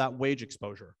all that wage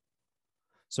exposure.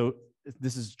 So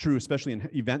this is true, especially in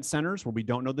event centers where we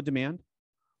don't know the demand,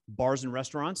 bars and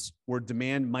restaurants where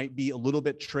demand might be a little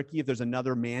bit tricky if there's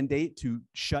another mandate to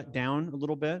shut down a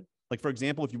little bit. Like, for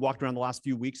example, if you walked around the last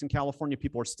few weeks in California,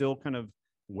 people are still kind of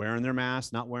wearing their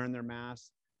masks, not wearing their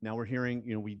masks. Now we're hearing,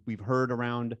 we've heard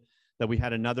around that we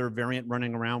had another variant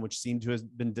running around, which seemed to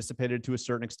have been dissipated to a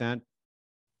certain extent.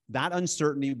 That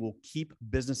uncertainty will keep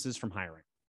businesses from hiring,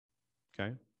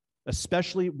 okay?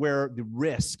 Especially where the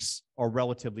risks are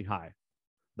relatively high.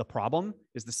 The problem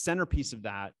is the centerpiece of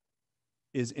that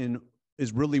is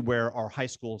really where our high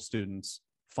school students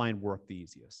find work the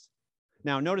easiest.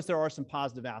 Now, notice there are some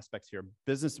positive aspects here.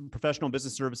 Professional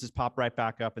business services pop right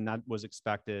back up, and that was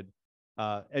expected.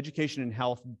 Education and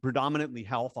health, predominantly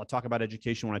health. I'll talk about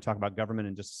education when I talk about government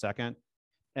in just a second.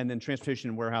 And then transportation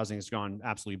and warehousing has gone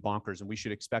absolutely bonkers, and we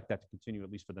should expect that to continue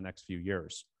at least for the next few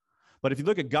years. But if you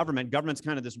look at government's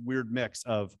kind of this weird mix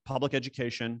of public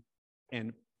education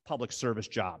and public service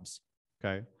jobs,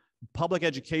 okay? Public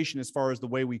education, as far as the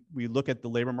way we look at the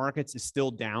labor markets, is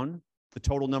still down. The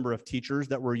total number of teachers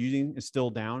that we're using is still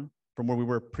down from where we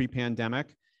were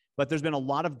pre-pandemic, but there's been a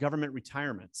lot of government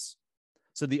retirements.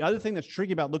 So the other thing that's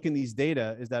tricky about looking at these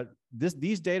data is that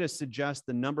these data suggest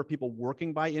the number of people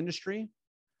working by industry,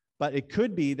 but it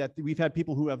could be that we've had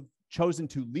people who have chosen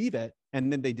to leave it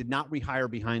and then they did not rehire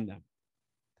behind them.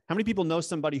 How many people know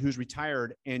somebody who's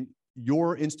retired and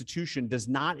your institution does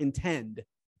not intend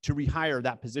to rehire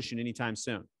that position anytime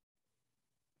soon?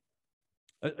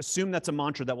 Assume that's a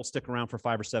mantra that will stick around for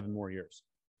 5 or 7 more years,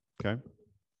 okay?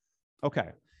 Okay.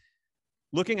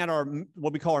 Looking at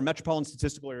what we call our metropolitan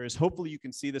statistical areas, hopefully you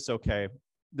can see this okay.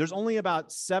 There's only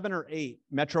about 7 or 8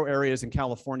 metro areas in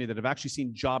California that have actually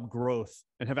seen job growth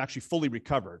and have actually fully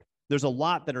recovered. There's a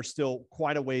lot that are still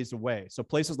quite a ways away. So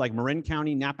places like Marin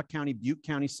County, Napa County, Butte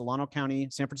County, Solano County,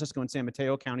 San Francisco and San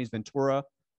Mateo counties, Ventura,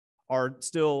 are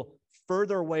still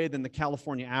further away than the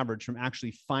California average from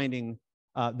actually finding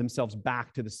themselves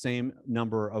back to the same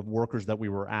number of workers that we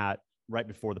were at right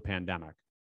before the pandemic.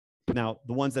 Now,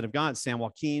 the ones that have gone, San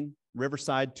Joaquin,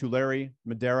 Riverside, Tulare,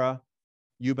 Madera,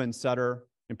 Yuba and Sutter,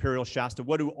 Imperial, Shasta,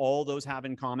 what do all those have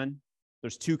in common?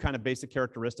 There's 2 kind of basic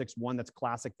characteristics, one that's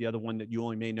classic, the other one that you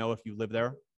only may know if you live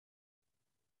there.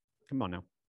 Come on now.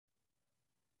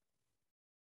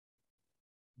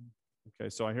 Okay,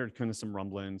 so I heard kind of some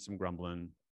rumbling, some grumbling.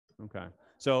 Okay,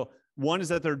 so one is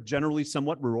that they're generally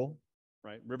somewhat rural,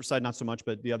 right? Riverside, not so much,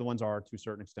 but the other ones are to a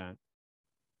certain extent.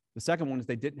 The second one is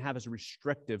they didn't have as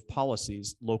restrictive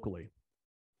policies locally.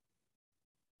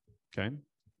 Okay,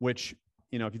 which,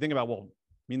 if you think about, well,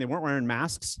 I mean, they weren't wearing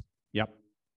masks. Yep.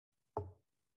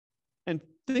 And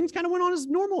things kind of went on as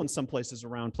normal in some places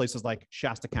around places like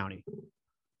Shasta County.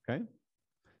 Okay.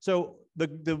 So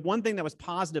the one thing that was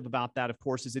positive about that, of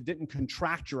course, is it didn't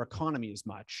contract your economy as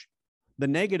much. The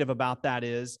negative about that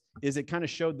is it kind of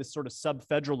showed this sort of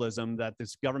sub-federalism that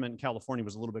this government in California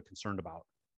was a little bit concerned about.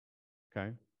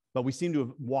 Okay. But we seem to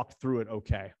have walked through it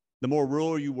okay. The more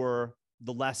rural you were,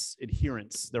 the less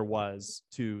adherence there was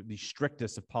to the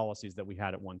strictest of policies that we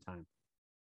had at one time.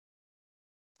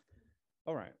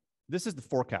 All right, this is the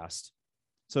forecast.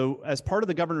 So as part of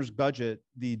the governor's budget,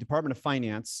 the Department of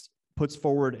Finance puts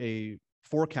forward a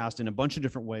forecast in a bunch of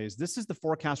different ways. This is the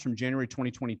forecast from January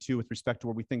 2022 with respect to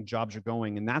where we think jobs are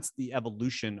going, and that's the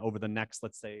evolution over the next,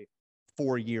 let's say,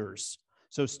 4 years.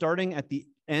 So starting at the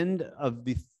end of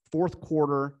the 4th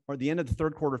quarter or the end of the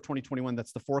 3rd quarter of 2021,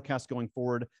 that's the forecast going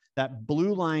forward. That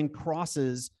blue line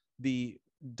crosses the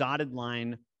dotted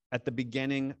line at the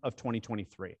beginning of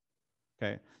 2023.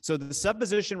 Okay, so the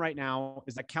supposition right now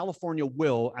is that California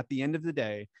will, at the end of the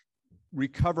day,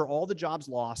 recover all the jobs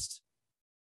lost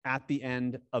at the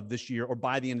end of this year or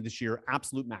by the end of this year,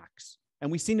 absolute max.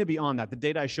 And we seem to be on that. The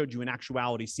data I showed you in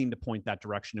actuality seem to point that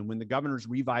direction. And when the governor's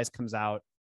revise comes out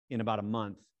in about a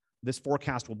month, this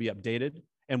forecast will be updated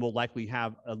and will likely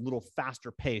have a little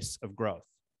faster pace of growth.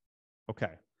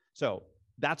 Okay, so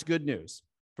that's good news.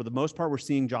 For the most part, we're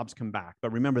seeing jobs come back.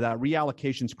 But remember that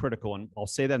reallocation is critical, and I'll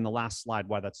say that in the last slide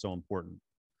why that's so important.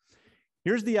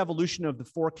 Here's the evolution of the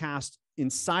forecast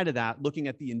inside of that, looking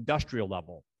at the industrial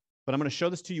level. But I'm going to show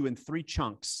this to you in 3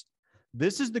 chunks.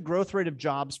 This is the growth rate of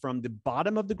jobs from the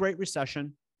bottom of the Great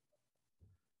Recession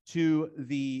to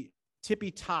the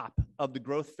tippy top of the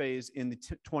growth phase in the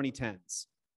 2010s.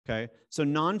 Okay, so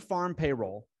non-farm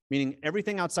payroll, meaning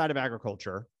everything outside of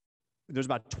agriculture, there's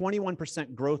about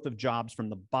 21% growth of jobs from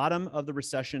the bottom of the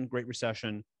recession, Great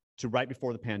Recession, to right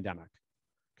before the pandemic.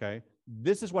 Okay,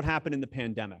 this is what happened in the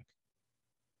pandemic.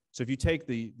 So if you take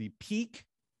the peak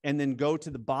and then go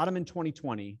to the bottom in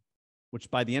 2020, which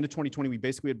by the end of 2020, we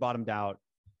basically had bottomed out,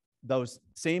 those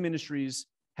same industries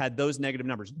had those negative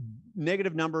numbers.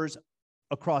 Negative numbers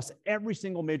across every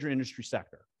single major industry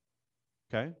sector.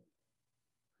 Okay.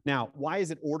 Now, why is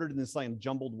it ordered in this slightly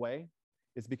jumbled way?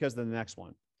 It's because of the next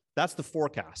one. That's the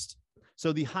forecast.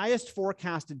 So the highest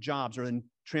forecasted jobs are in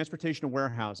transportation and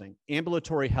warehousing,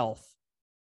 ambulatory health,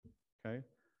 okay,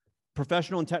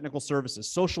 professional and technical services,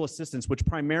 social assistance, which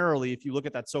primarily, if you look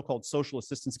at that so-called social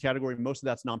assistance category, most of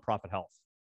that's nonprofit health,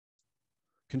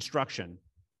 construction,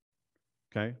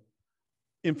 okay,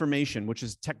 information, which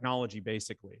is technology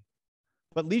basically.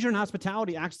 But leisure and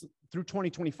hospitality through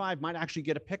 2025 might actually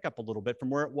get a pickup a little bit from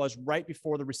where it was right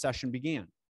before the recession began.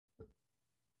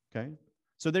 Okay,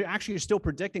 so they're actually still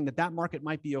predicting that that market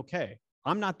might be okay.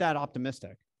 I'm not that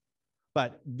optimistic,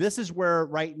 but this is where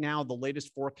right now the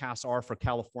latest forecasts are for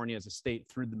California as a state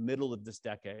through the middle of this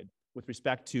decade with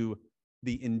respect to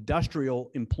the industrial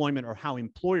employment or how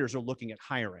employers are looking at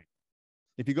hiring.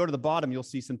 If you go to the bottom, you'll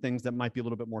see some things that might be a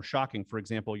little bit more shocking. For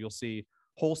example, you'll see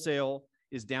wholesale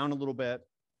is down a little bit,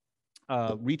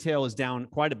 retail is down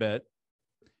quite a bit,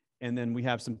 and then we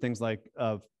have some things like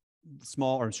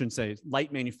small, or I shouldn't say,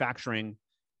 light manufacturing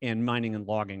and mining and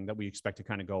logging that we expect to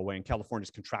kind of go away. And California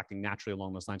is contracting naturally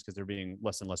along those lines because they're being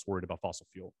less and less worried about fossil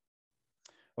fuel.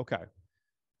 Okay.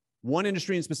 One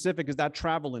industry in specific is that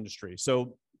travel industry.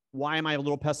 So why am I a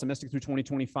little pessimistic through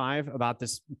 2025 about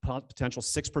this potential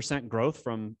 6% growth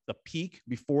from the peak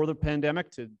before the pandemic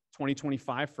to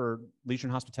 2025 for leisure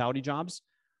and hospitality jobs?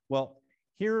 Well,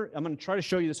 here I'm going to try to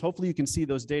show you this. Hopefully you can see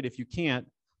those data. If you can't,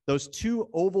 those two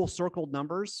oval circled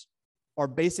numbers are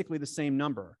basically the same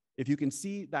number. If you can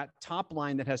see that top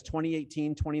line that has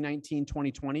 2018, 2019,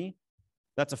 2020,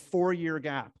 that's a 4-year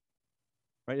gap,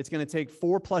 right? It's going to take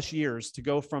 4+ years to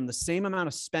go from the same amount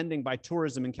of spending by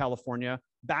tourism in California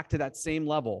back to that same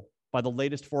level by the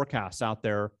latest forecasts out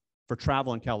there for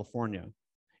travel in California.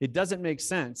 It doesn't make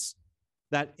sense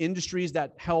that industries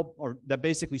that help or that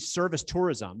basically service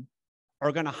tourism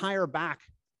are going to hire back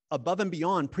above and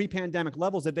beyond pre-pandemic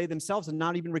levels that they themselves have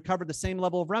not even recovered the same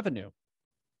level of revenue.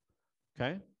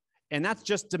 Okay. And that's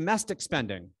just domestic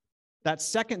spending. That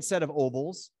second set of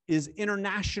ovals is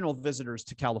international visitors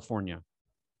to California.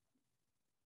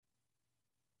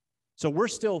 So we're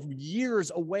still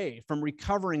years away from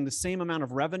recovering the same amount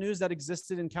of revenues that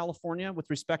existed in California with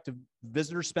respect to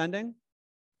visitor spending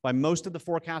by most of the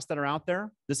forecasts that are out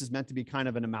there. This is meant to be kind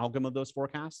of an amalgam of those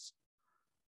forecasts.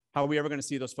 How are we ever going to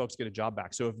see those folks get a job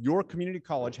back? So if your community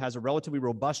college has a relatively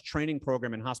robust training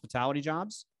program in hospitality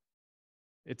jobs,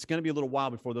 it's going to be a little while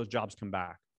before those jobs come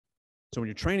back. So when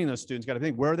you're training those students, you got to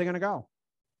think, where are they going to go?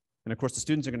 And of course, the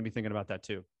students are going to be thinking about that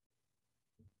too.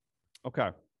 Okay.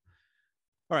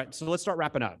 All right, so let's start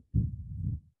wrapping up.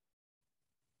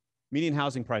 Median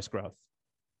housing price growth.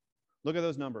 Look at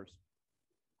those numbers.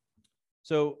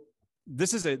 So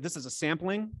this is a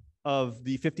sampling of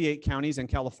the 58 counties in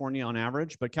California on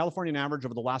average, but California on average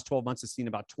over the last 12 months has seen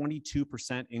about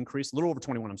 22% increase, a little over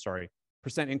 21, I'm sorry,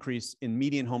 percent increase in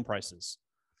median home prices.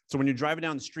 So when you're driving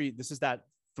down the street, this is that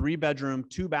 3-bedroom,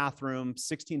 2-bathroom,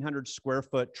 1,600 square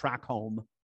foot tract home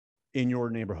in your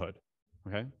neighborhood,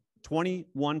 okay?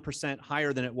 21%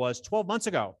 higher than it was 12 months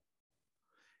ago.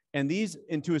 And these,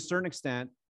 and to a certain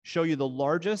extent, show you the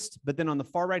largest, but then on the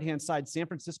far right-hand side, San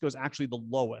Francisco is actually the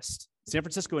lowest. San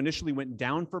Francisco initially went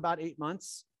down for about 8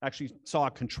 months, actually saw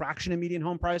a contraction in median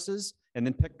home prices, and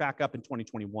then picked back up in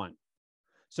 2021.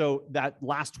 So that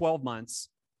last 12 months,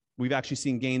 we've actually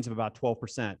seen gains of about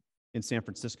 12% in San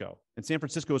Francisco. And San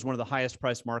Francisco is one of the highest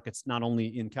priced markets, not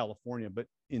only in California, but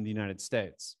in the United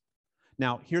States.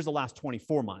 Now, here's the last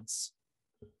 24 months,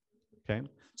 okay?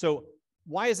 So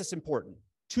why is this important?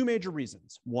 2 major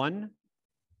reasons. One,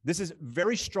 this is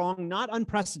very strong, not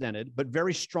unprecedented, but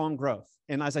very strong growth.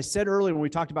 And as I said earlier, when we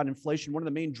talked about inflation, one of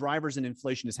the main drivers in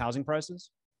inflation is housing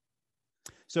prices.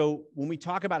 So when we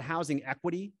talk about housing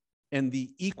equity and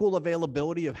the equal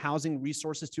availability of housing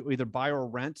resources to either buy or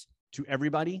rent to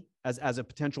everybody as a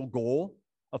potential goal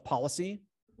of policy,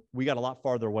 we got a lot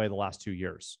farther away the last 2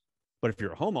 years. But if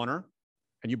you're a homeowner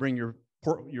and you bring your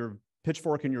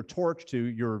pitchfork and your torch to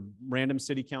your random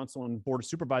city council and board of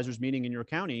supervisors meeting in your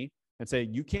county and say,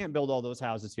 you can't build all those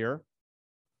houses here,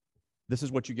 this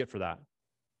is what you get for that.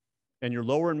 And your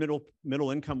lower and middle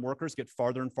income workers get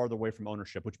farther and farther away from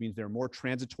ownership, which means they're more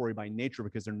transitory by nature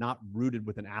because they're not rooted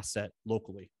with an asset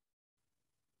locally.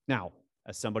 Now,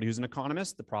 as somebody who's an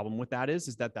economist, the problem with that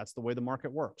is that that's the way the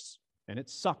market works. And it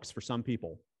sucks for some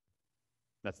people.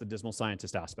 That's the dismal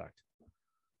scientist aspect.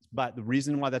 But the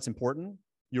reason why that's important,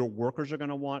 your workers are going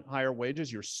to want higher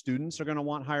wages, your students are going to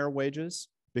want higher wages,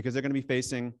 because they're going to be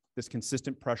facing this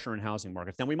consistent pressure in housing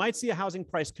markets. Now, we might see a housing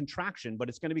price contraction, but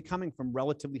it's going to be coming from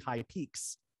relatively high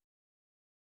peaks.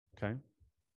 Okay?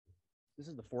 This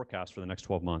is the forecast for the next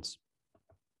 12 months.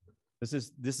 This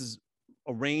is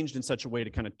arranged in such a way to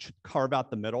kind of carve out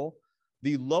the middle.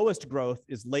 The lowest growth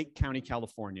is Lake County,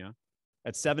 California,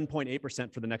 at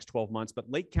 7.8% for the next 12 months. But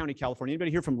Lake County, California,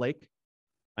 anybody here from Lake?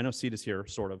 I know Sita's here,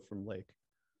 sort of, from Lake,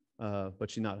 but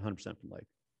she's not 100% from Lake.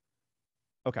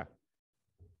 Okay.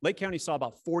 Lake County saw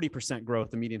about 40%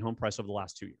 growth in median home price over the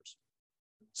last 2 years.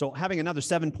 So having another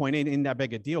 7.8 isn't that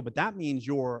big a deal, but that means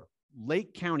your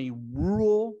Lake County,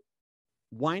 rural,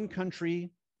 wine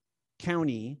country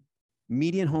county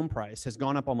median home price has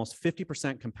gone up almost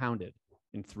 50% compounded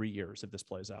in 3 years if this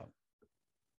plays out.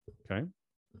 Okay.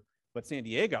 But San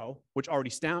Diego, which already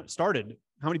started,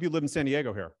 how many people live in San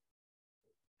Diego here?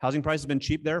 Housing prices have been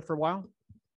cheap there for a while.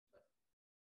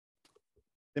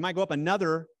 They might go up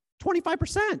another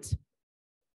 25%,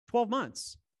 12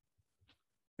 months.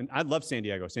 And I love San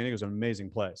Diego. San Diego is an amazing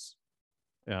place.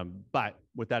 But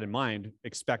with that in mind,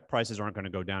 expect prices aren't going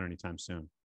to go down anytime soon.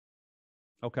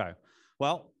 Okay.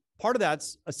 Well, part of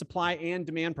that's a supply and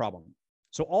demand problem.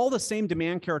 So all the same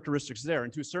demand characteristics there.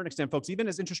 And to a certain extent, folks, even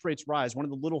as interest rates rise, one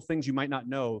of the little things you might not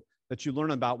know that you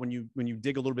learn about when you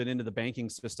dig a little bit into the banking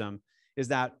system is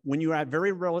that when you're at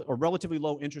relatively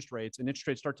low interest rates and interest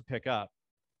rates start to pick up,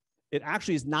 it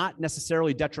actually is not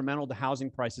necessarily detrimental to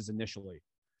housing prices initially.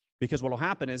 Because what will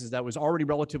happen is that it was already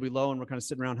relatively low and we're kind of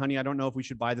sitting around, honey, I don't know if we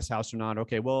should buy this house or not.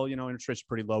 Okay, well, interest rates are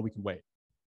pretty low, we can wait.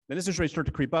 Then interest rates start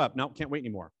to creep up. No, can't wait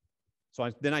anymore. So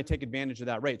then I take advantage of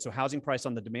that rate. So housing price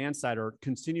on the demand side are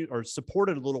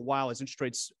supported a little while as interest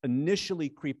rates initially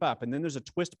creep up. And then there's a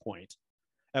twist point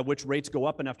at which rates go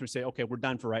up enough to say, okay, we're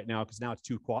done for right now because now it's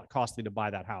too costly to buy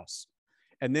that house.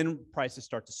 And then prices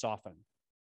start to soften.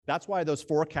 That's why those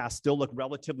forecasts still look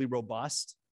relatively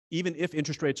robust, even if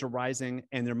interest rates are rising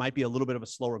and there might be a little bit of a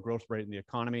slower growth rate in the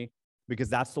economy, because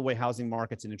that's the way housing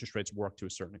markets and interest rates work to a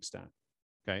certain extent.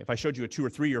 Okay, if I showed you a 2 or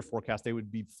 3 year forecast, they would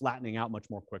be flattening out much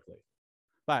more quickly.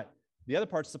 But the other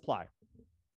part's supply.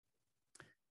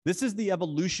 This is the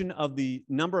evolution of the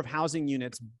number of housing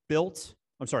units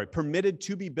permitted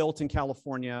to be built in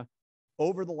California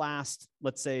over the last,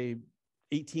 let's say,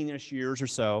 18-ish years or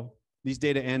so. These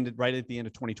data ended right at the end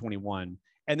of 2021.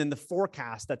 And then the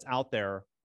forecast that's out there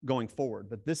going forward.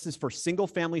 But this is for single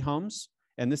family homes,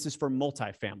 and this is for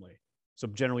multifamily. So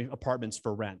generally apartments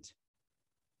for rent.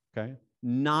 Okay,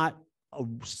 not a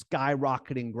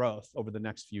skyrocketing growth over the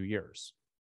next few years.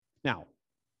 Now,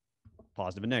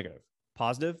 positive and negative.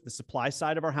 Positive, the supply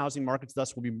side of our housing markets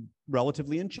thus will be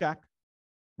relatively in check,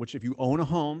 which if you own a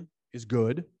home is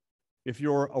good. If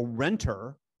you're a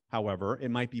renter, however,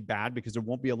 it might be bad because there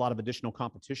won't be a lot of additional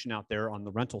competition out there on the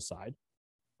rental side,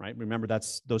 right? Remember,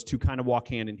 those two kind of walk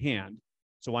hand in hand.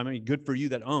 So I mean, good for you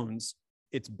that owns.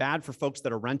 It's bad for folks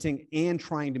that are renting and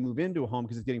trying to move into a home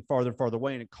because it's getting farther and farther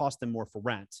away and it costs them more for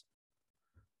rent.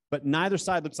 But neither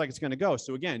side looks like it's going to go.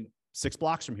 So again, 6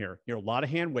 blocks from here, a lot of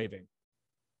hand waving.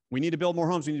 We need to build more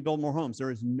homes. We need to build more homes.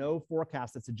 There is no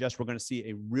forecast that suggests we're going to see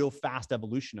a real fast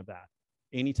evolution of that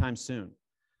anytime soon.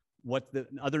 What the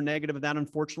other negative of that,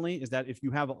 unfortunately, is that if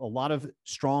you have a lot of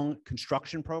strong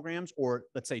construction programs or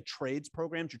let's say trades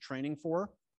programs you're training for,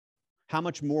 how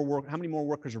many more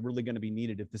workers are really going to be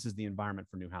needed if this is the environment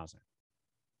for new housing?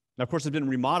 Now, of course, there's been a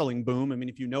remodeling boom. I mean,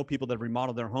 if you know people that have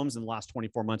remodeled their homes in the last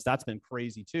 24 months, that's been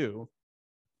crazy too.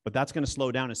 But that's going to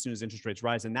slow down as soon as interest rates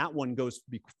rise. And that one goes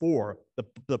before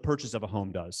the purchase of a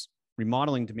home does.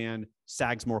 Remodeling demand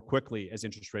sags more quickly as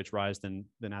interest rates rise than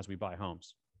as we buy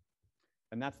homes.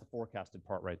 And that's the forecasted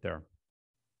part right there.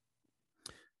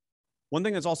 One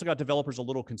thing that's also got developers a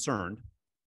little concerned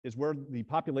is where the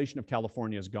population of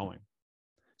California is going.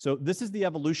 So this is the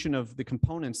evolution of the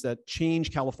components that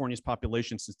change California's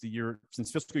population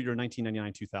since fiscal year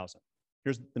 1999-2000.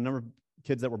 Here's the number of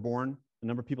kids that were born, the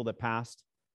number of people that passed,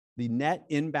 the net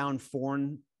inbound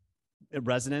foreign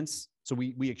residents. So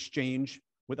we exchange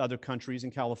with other countries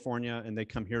in California and they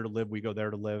come here to live, we go there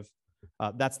to live.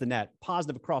 That's the net.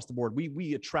 Positive across the board.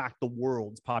 We attract the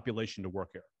world's population to work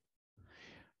here.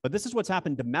 But this is what's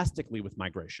happened domestically with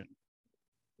migration.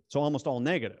 So almost all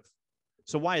negative.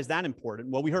 So why is that important?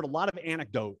 Well, we heard a lot of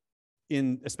anecdote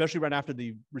especially right after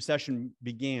the recession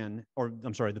began,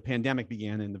 the pandemic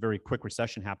began and the very quick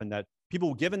recession happened, that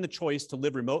people given the choice to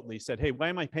live remotely said, hey, why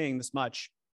am I paying this much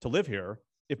to live here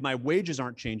if my wages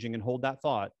aren't changing? And hold that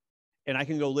thought, and I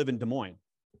can go live in Des Moines,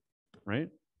 right?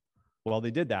 Well,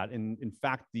 they did that. And in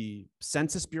fact, the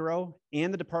Census Bureau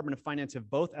and the Department of Finance have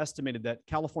both estimated that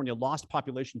California lost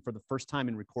population for the first time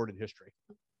in recorded history,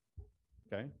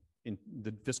 okay, in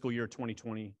the fiscal year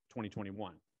 2020,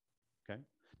 2021, okay?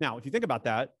 Now, if you think about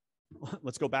that,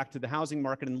 let's go back to the housing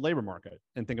market and the labor market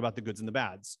and think about the goods and the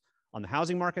bads. On the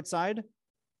housing market side,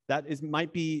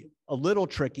 might be a little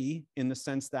tricky in the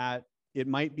sense that It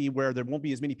might be where there won't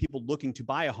be as many people looking to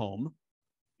buy a home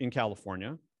in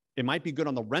California. It might be good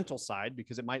on the rental side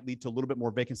because it might lead to a little bit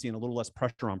more vacancy and a little less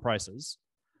pressure on prices.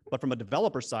 But from a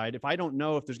developer side, if I don't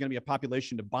know if there's going to be a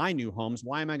population to buy new homes,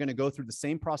 why am I going to go through the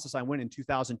same process I went in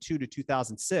 2002 to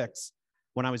 2006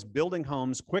 when I was building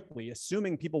homes quickly,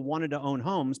 assuming people wanted to own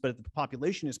homes, but if the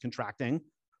population is contracting,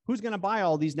 who's going to buy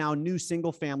all these now new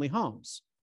single family homes?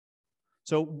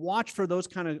 So watch for those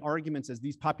kind of arguments as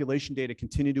these population data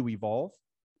continue to evolve.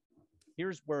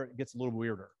 Here's where it gets a little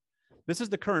weirder. This is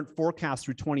the current forecast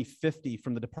through 2050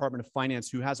 from the Department of Finance,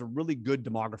 who has a really good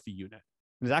demography unit.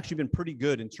 And it's actually been pretty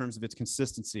good in terms of its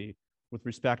consistency with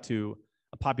respect to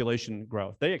a population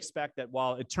growth. They expect that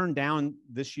while it turned down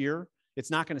this year, it's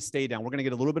not going to stay down. We're going to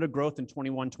get a little bit of growth in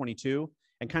 21, 22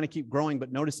 and kind of keep growing,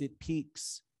 but notice it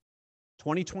peaks.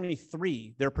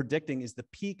 2023, they're predicting, is the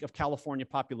peak of California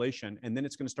population, and then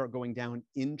it's going to start going down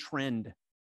in trend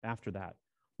after that.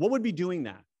 What would be doing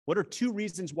that? What are two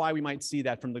reasons why we might see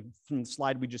that from the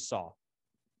slide we just saw?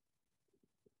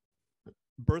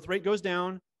 Birth rate goes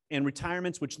down and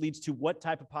retirements, which leads to what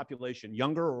type of population?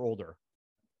 Younger or older?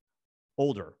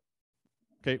 Older.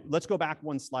 Okay, let's go back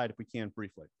one slide if we can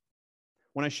briefly.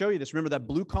 When I show you this, remember that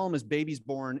blue column is babies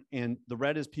born and the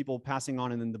red is people passing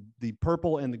on, and then the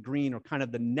purple and the green are kind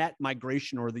of the net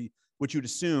migration, or which you'd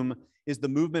assume is the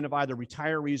movement of either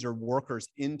retirees or workers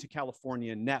into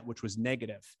California net, which was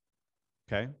negative.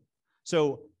 Okay,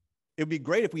 so it would be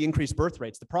great if we increase birth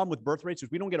rates. The problem with birth rates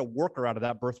is we don't get a worker out of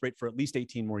that birth rate for at least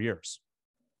 18 more years.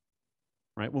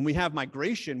 Right? When we have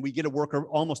migration, we get a worker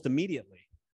almost immediately.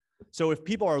 So if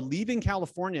people are leaving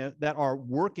California that are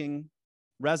working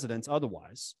residents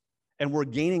otherwise, and we're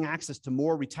gaining access to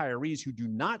more retirees who do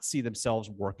not see themselves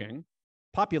working,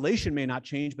 population may not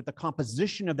change, but the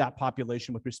composition of that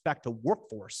population with respect to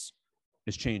workforce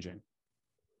is changing.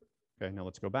 Okay, now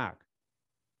let's go back.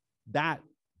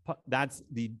 That's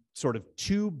the sort of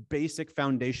two basic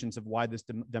foundations of why this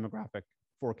demographic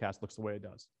forecast looks the way it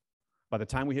does. By the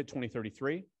time we hit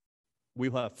 2033, we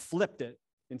will have flipped it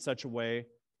in such a way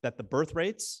that the birth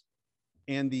rates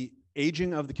and the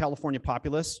aging of the California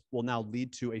populace will now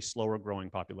lead to a slower growing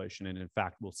population. And in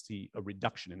fact, we'll see a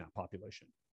reduction in that population.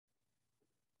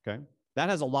 Okay, that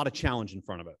has a lot of challenge in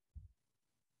front of it.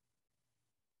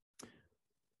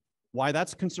 Why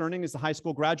that's concerning is the high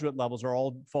school graduate levels are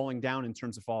all falling down in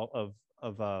terms of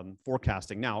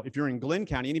forecasting. Now, if you're in Glenn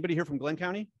County, anybody here from Glenn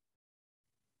County?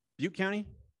 Butte County?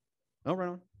 Oh, right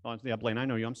on. Oh, yeah, Blaine, I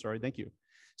know you. I'm sorry. Thank you.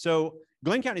 So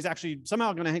Glenn County is actually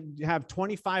somehow going to have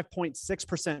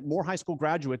 25.6% more high school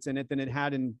graduates in it than it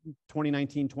had in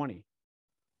 2019-20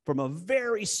 from a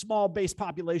very small base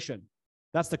population.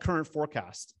 That's the current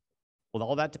forecast. Well,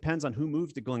 all that depends on who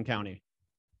moves to Glenn County.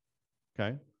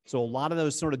 Okay. So a lot of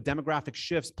those sort of demographic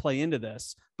shifts play into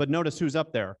this, but notice who's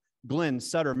up there: Glenn,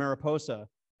 Sutter, Mariposa,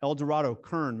 El Dorado,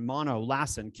 Kern, Mono,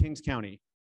 Lassen, Kings County,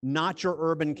 not your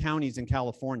urban counties in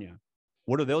California.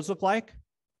 What do those look like?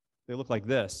 They look like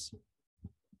this.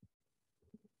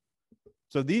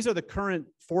 So these are the current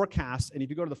forecasts. And if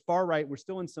you go to the far right, we're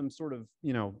still in some sort of,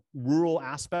 rural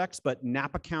aspects, but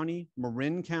Napa County,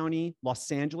 Marin County,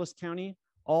 Los Angeles County,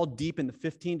 all deep in the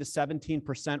 15 to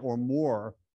 17% or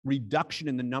more reduction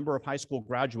in the number of high school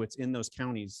graduates in those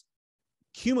counties,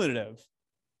 cumulative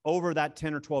over that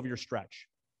 10 or 12-year stretch.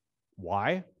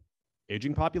 Why?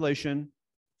 Aging population,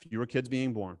 fewer kids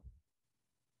being born,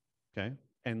 okay,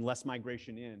 and less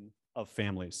migration in of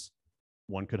families.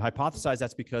 One could hypothesize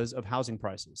that's because of housing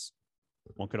prices.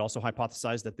 One could also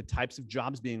hypothesize that the types of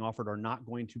jobs being offered are not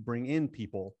going to bring in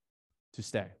people to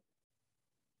stay.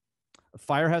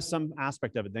 Fire has some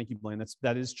aspect of it. Thank you, Blaine.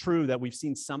 That is true that we've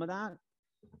seen some of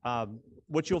that.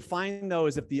 What you'll find, though,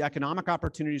 is if the economic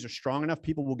opportunities are strong enough,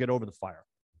 people will get over the fire.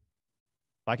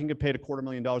 If I can get paid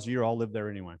 $250,000 a year, I'll live there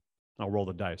anyway. I'll roll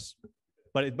the dice.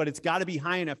 But it's got to be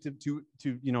high enough to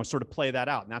sort of play that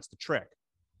out, and that's the trick.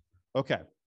 Okay.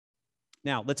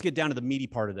 Now, let's get down to the meaty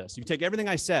part of this. You take everything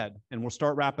I said, and we'll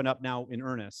start wrapping up now in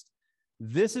earnest.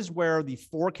 This is where the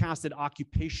forecasted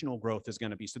occupational growth is going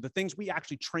to be. So the things we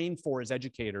actually train for as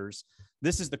educators,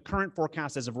 this is the current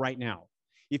forecast as of right now.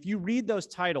 If you read those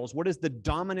titles, what is the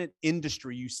dominant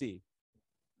industry you see?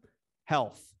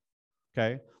 Health,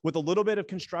 okay? With a little bit of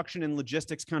construction and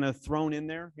logistics kind of thrown in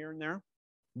there, here and there.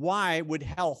 Why would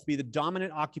health be the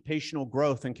dominant occupational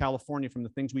growth in California from the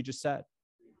things we just said?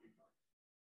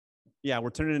 Yeah,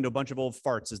 we're turning into a bunch of old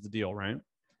farts is the deal, right?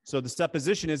 So the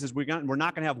supposition is we're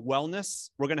not going to have wellness.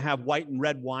 We're going to have white and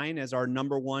red wine as our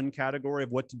number one category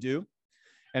of what to do.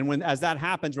 And as that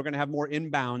happens, we're going to have more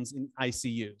inbounds in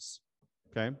ICUs,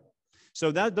 okay?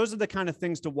 So those are the kind of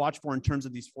things to watch for in terms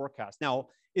of these forecasts. Now,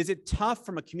 is it tough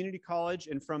from a community college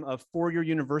and from a four-year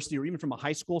university or even from a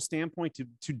high school standpoint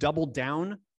to double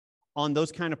down on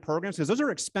those kind of programs? Because those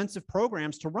are expensive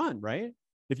programs to run, right?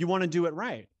 If you want to do it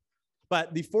right.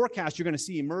 But the forecast you're going to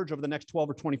see emerge over the next 12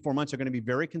 or 24 months are going to be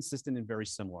very consistent and very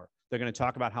similar. They're going to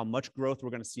talk about how much growth we're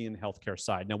going to see in the healthcare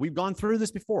side. Now, we've gone through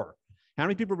this before. How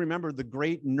many people remember the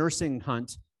great nursing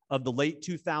hunt of the late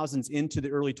 2000s into the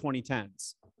early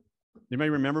 2010s? Anybody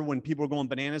remember when people were going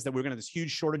bananas that we were going to have this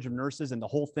huge shortage of nurses and the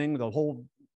whole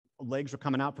legs were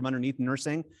coming out from underneath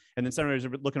nursing? And then somebody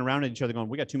was looking around at each other going,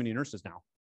 we got too many nurses now.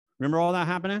 Remember all that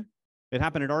happening? It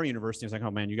happened at our university. It's like,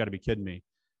 oh man, you got to be kidding me.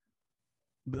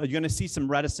 But you're going to see some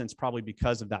reticence probably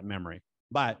because of that memory.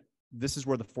 But this is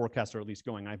where the forecasts are at least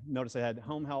going. I noticed I had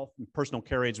home health and personal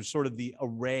care aides, which sort of the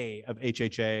array of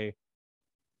HHA,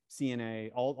 CNA,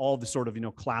 all the sort of,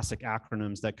 classic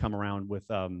acronyms that come around with,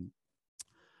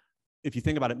 if you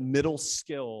think about it, middle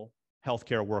skill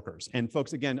healthcare workers. And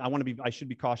folks, again, I should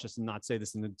be cautious and not say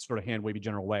this in a sort of hand wavy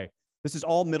general way. This is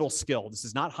all middle skill. This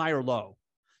is not high or low.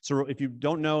 So if you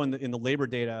don't know in the labor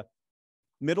data,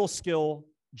 middle skill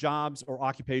jobs or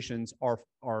occupations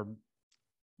are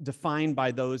defined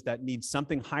by those that need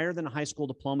something higher than a high school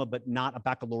diploma, but not a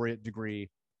baccalaureate degree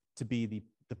to be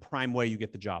the prime way you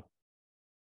get the job.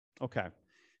 Okay,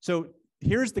 so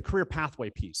here's the career pathway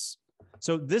piece.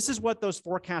 So this is what those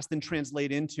forecasts then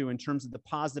translate into in terms of the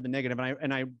positive and negative.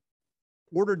 And I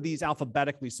ordered these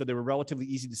alphabetically so they were relatively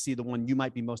easy to see the one you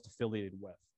might be most affiliated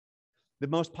with. The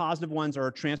most positive ones are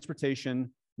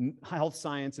transportation, health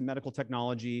science and medical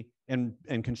technology, and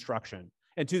construction.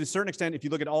 And to a certain extent, if you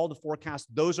look at all the forecasts,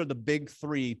 those are the big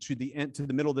three to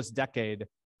the middle of this decade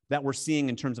that we're seeing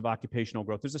in terms of occupational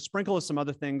growth. There's a sprinkle of some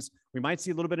other things. We might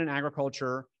see a little bit in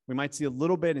agriculture. We might see a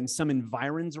little bit in some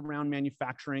environs around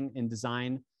manufacturing and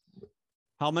design.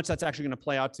 How much that's actually going to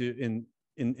play out in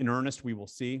earnest, we will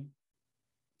see.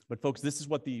 But folks, this is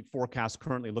what the forecast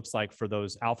currently looks like for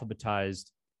those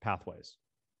alphabetized pathways.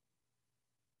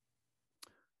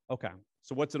 Okay,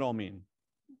 so what's it all mean?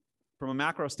 From a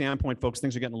macro standpoint, folks,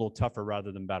 things are getting a little tougher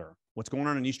rather than better. What's going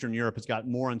on in Eastern Europe has got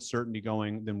more uncertainty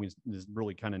going than is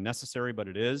really kind of necessary, but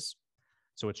it is.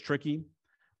 So it's tricky.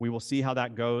 We will see how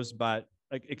that goes, but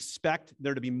expect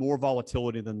there to be more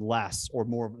volatility than less, or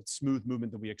more of a smooth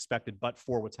movement than we expected, but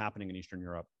for what's happening in Eastern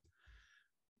Europe.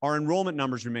 Our enrollment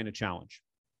numbers remain a challenge.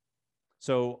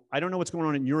 So I don't know what's going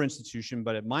on in your institution,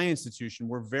 but at my institution,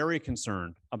 we're very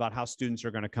concerned about how students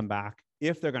are going to come back,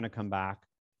 if they're going to come back,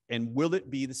 and will it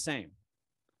be the same?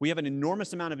 We have an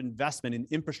enormous amount of investment in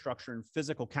infrastructure and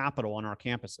physical capital on our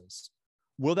campuses.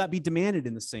 Will that be demanded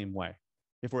in the same way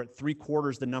if we're at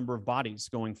 3/4 the number of bodies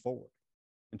going forward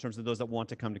in terms of those that want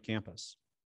to come to campus?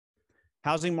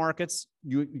 Housing markets,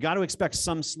 you got to expect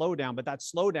some slowdown, but that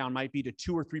slowdown might be to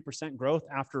 2 or 3% growth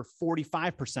after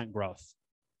 45% growth.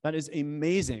 That is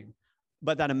amazing,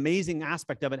 but that amazing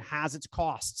aspect of it has its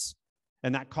costs,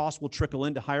 and that cost will trickle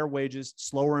into higher wages,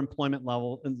 slower employment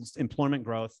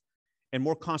growth, and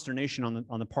more consternation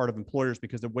on the part of employers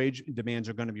because the wage demands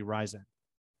are going to be rising.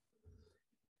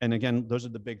 And again, those are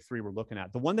the big three we're looking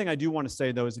at. The one thing I do want to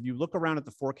say, though, is if you look around at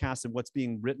the forecast and what's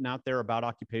being written out there about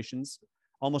occupations,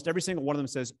 almost every single one of them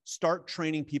says, start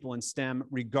training people in STEM,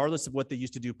 regardless of what they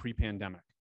used to do pre-pandemic.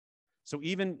 So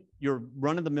even your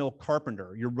run-of-the-mill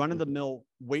carpenter, your run-of-the-mill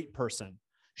weight person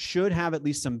should have at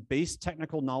least some base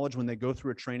technical knowledge when they go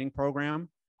through a training program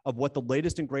of what the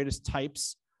latest and greatest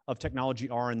types of technology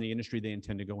are in the industry they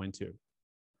intend to go into.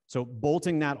 So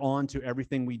bolting that on to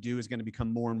everything we do is going to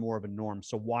become more and more of a norm.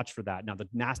 So watch for that. Now, the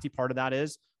nasty part of that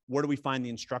is, where do we find the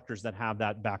instructors that have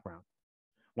that background?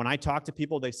 When I talk to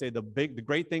people, they say the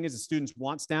great thing is the students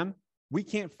want STEM. We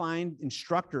can't find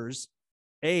instructors,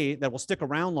 that will stick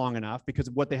around long enough because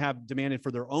of what they have demanded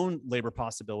for their own labor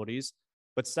possibilities.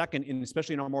 But second,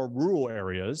 especially in our more rural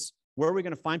areas, where are we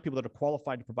going to find people that are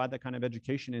qualified to provide that kind of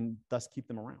education and thus keep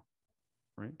them around?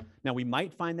 Right? Now, we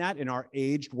might find that in our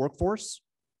aged workforce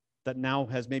that now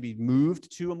has maybe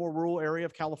moved to a more rural area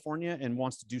of California and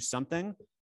wants to do something,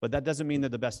 but that doesn't mean they're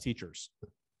the best teachers,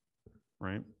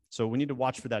 right? So we need to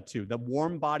watch for that too. The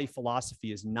warm body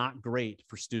philosophy is not great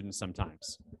for students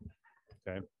sometimes,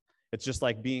 okay? It's just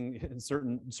like being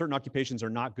certain occupations are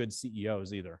not good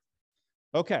CEOs either.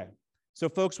 Okay, so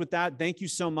folks, with that, thank you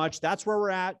so much. That's where we're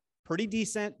at. Pretty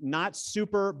decent, not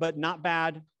super, but not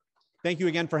bad. Thank you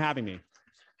again for having me.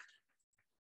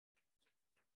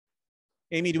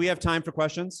 Amy, do we have time for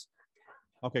questions?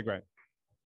 Okay, great.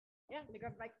 Yeah, they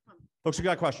got a microphone. Folks, we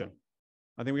got a question.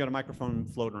 I think we got a microphone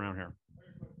floating around here.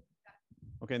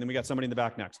 Okay, and then we got somebody in the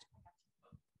back next.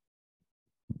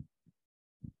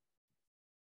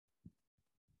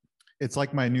 It's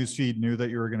like my newsfeed knew that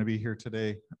you were going to be here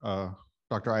today,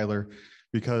 Dr. Eyler,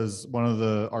 because one of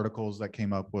the articles that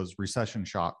came up was recession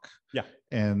shock. Yeah.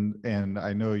 And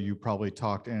I know you probably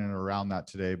talked in and around that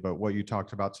today, but what you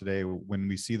talked about today, when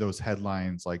we see those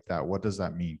headlines like that, what does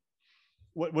that mean?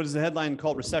 What is the headline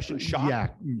called? Recession shock? Yeah.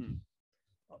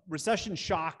 Recession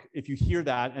shock, if you hear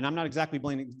that, and I'm not exactly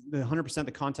blaming 100%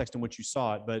 the context in which you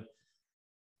saw it, but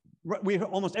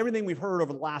almost everything we've heard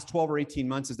over the last 12 or 18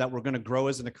 months is that we're going to grow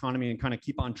as an economy and kind of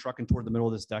keep on trucking toward the middle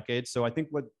of this decade. So I think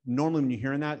what normally when you're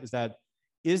hearing that,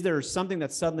 is there something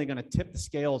that's suddenly going to tip the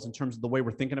scales in terms of the way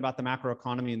we're thinking about the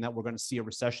macroeconomy and that we're going to see a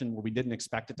recession where we didn't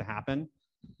expect it to happen?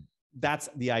 That's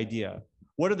the idea.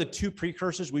 What are the two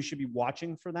precursors we should be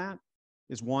watching for that?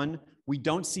 Is one, we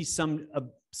don't see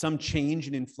some change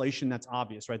in inflation that's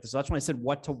obvious, right? So that's when I said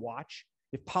what to watch.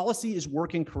 If policy is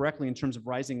working correctly in terms of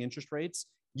rising interest rates,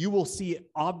 you will see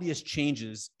obvious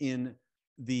changes in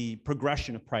the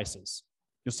progression of prices.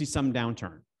 You'll see some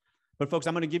downturn. But folks,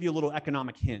 I'm going to give you a little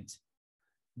economic hint.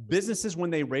 Businesses, when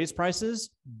they raise prices,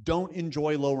 don't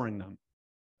enjoy lowering them.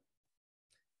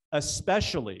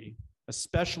 Especially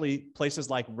places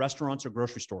like restaurants or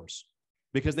grocery stores,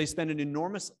 because they spend an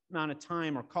enormous amount of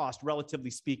time or cost, relatively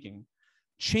speaking,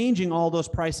 changing all those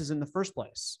prices in the first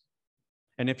place.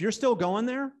 And if you're still going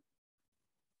there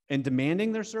and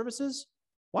demanding their services,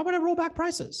 why would I roll back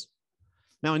prices?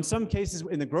 Now, in some cases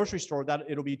in the grocery store, that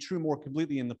it'll be true more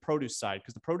completely in the produce side,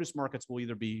 because the produce markets will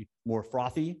either be more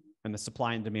frothy and the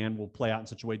supply and demand will play out in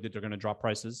such a way that they're going to drop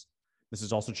prices. This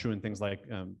is also true in things like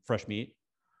fresh meat.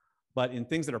 But in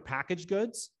things that are packaged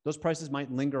goods, those prices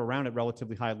might linger around at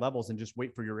relatively high levels and just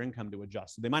wait for your income to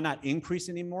adjust. So they might not increase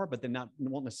anymore, but they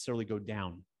won't necessarily go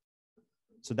down.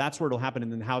 So that's where it'll happen.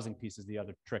 And then the housing piece is the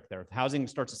other trick there. If housing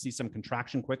starts to see some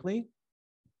contraction quickly,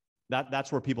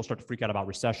 that's where people start to freak out about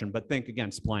recession. But think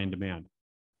again, supply and demand.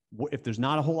 If there's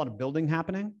not a whole lot of building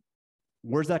happening,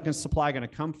 where's that supply going to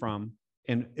come from?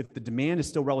 And if the demand is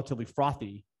still relatively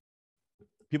frothy,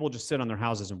 people just sit on their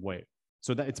houses and wait.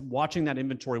 So that it's watching that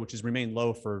inventory, which has remained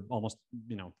low for almost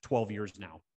 12 years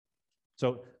now.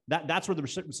 So that's where the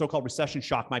so-called recession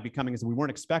shock might be coming, is that we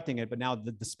weren't expecting it, but now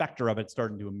the specter of it's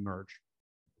starting to emerge.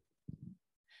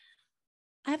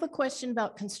 I have a question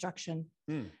about construction.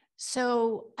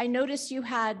 So I noticed you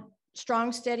had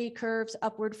strong, steady curves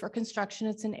upward for construction.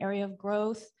 It's an area of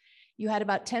growth. You had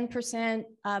about 10%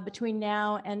 between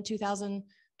now and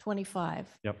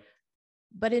 2025. Yep.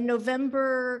 But in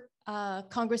November,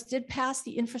 Congress did pass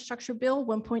the infrastructure bill,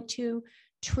 $1.2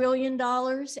 trillion,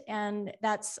 and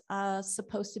that's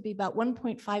supposed to be about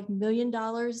 $1.5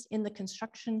 million in the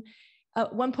construction,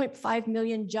 1.5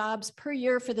 million jobs per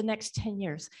year for the next 10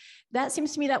 years. That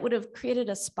seems to me that would have created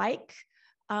a spike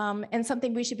and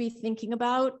something we should be thinking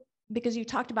about, because you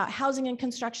talked about housing and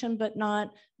construction, but not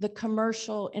the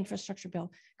commercial infrastructure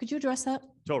bill. Could you address that?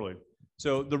 Totally.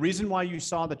 So the reason why you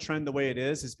saw the trend the way it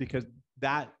is because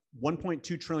that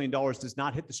 $1.2 trillion does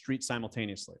not hit the street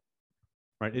simultaneously,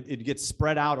 right? It gets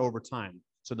spread out over time.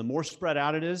 So the more spread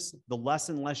out it is, the less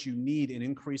and less you need an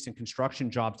increase in construction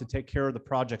jobs to take care of the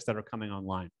projects that are coming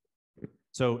online.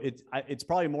 So it's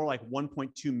probably more like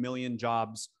 1.2 million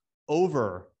jobs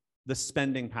over the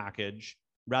spending package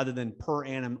rather than per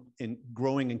annum in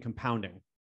growing and compounding.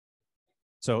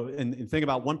 So, and think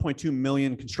about 1.2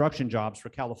 million construction jobs for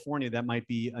California, that might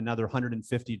be another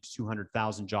 150 to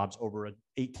 200,000 jobs over an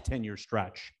 8 to 10 year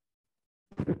stretch.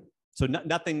 So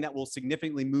nothing that will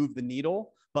significantly move the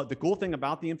needle. But the cool thing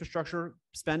about the infrastructure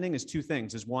spending is two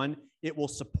things. Is one, it will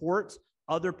support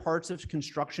other parts of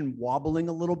construction wobbling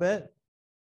a little bit,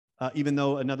 even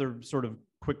though another sort of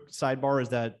quick sidebar is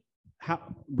that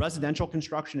residential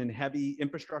construction and heavy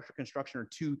infrastructure construction are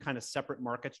two kind of separate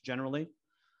markets generally.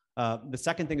 The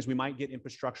second thing is we might get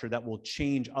infrastructure that will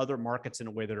change other markets in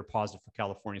a way that are positive for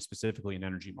California, specifically in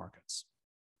energy markets.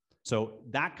 So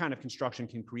that kind of construction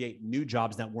can create new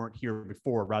jobs that weren't here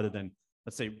before, rather than,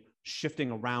 let's say,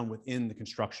 shifting around within the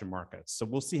construction markets. So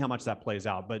we'll see how much that plays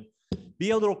out. But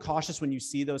be a little cautious when you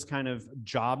see those kind of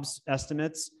jobs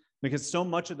estimates, because so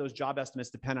much of those job estimates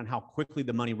depend on how quickly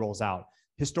the money rolls out.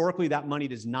 Historically, that money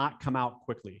does not come out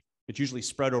quickly. It's usually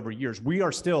spread over years. We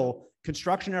are still,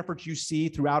 construction efforts you see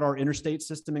throughout our interstate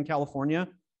system in California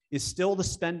is still the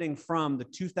spending from the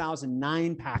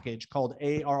 2009 package called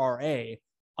ARRA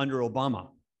under Obama.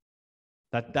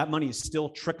 That money is still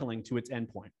trickling to its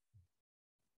endpoint.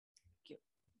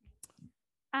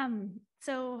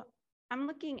 So I'm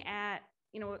looking at,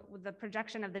 with the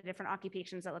projection of the different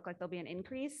occupations that look like there'll be an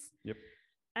increase. Yep.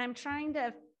 And I'm trying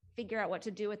to figure out what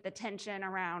to do with the tension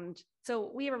around. So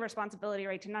we have a responsibility,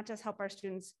 right, to not just help our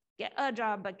students get a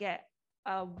job, but get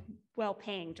a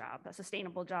well-paying job, a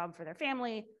sustainable job for their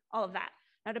family, all of that.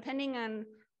 Now, depending on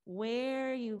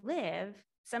where you live,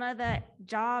 some of the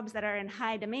jobs that are in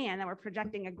high demand that we're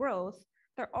projecting a growth,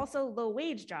 they're also low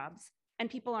wage jobs and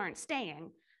people aren't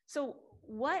staying. So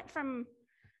what from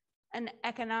an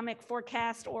economic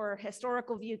forecast or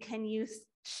historical view can you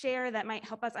share that might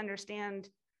help us understand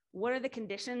what are the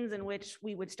conditions in which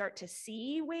we would start to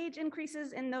see wage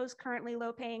increases in those currently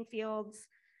low paying fields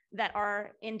that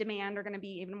are in demand or going to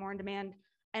be even more in demand?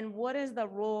 And what is the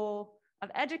role of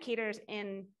educators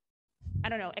in, I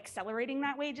don't know, accelerating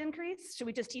that wage increase? Should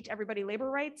we just teach everybody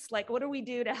labor rights? Like, what do we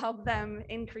do to help them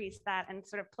increase that and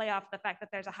sort of play off the fact that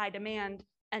there's a high demand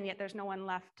and yet there's no one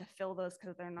left to fill those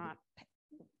because they're not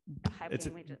high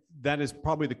paying wages? That is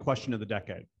probably the question of the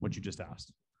decade, what you just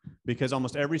asked. Because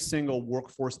almost every single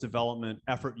workforce development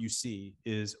effort you see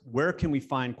is where can we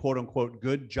find quote unquote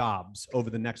good jobs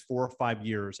over the next 4 or 5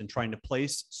 years, and trying to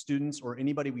place students or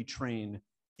anybody we train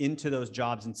into those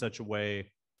jobs in such a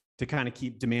way to kind of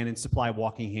keep demand and supply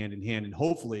walking hand in hand, and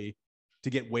hopefully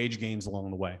to get wage gains along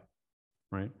the way,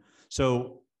 right?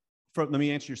 So let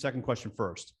me answer your second question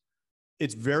first.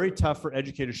 It's very tough for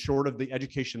educators, short of the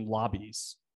education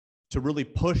lobbies, to really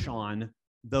push on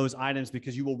those items,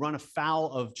 because you will run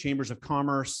afoul of chambers of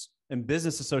commerce and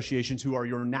business associations who are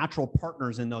your natural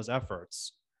partners in those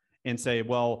efforts, and say,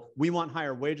 well, we want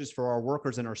higher wages for our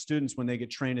workers and our students when they get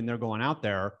trained and they're going out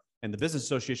there. And the business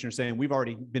association are saying, we've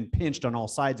already been pinched on all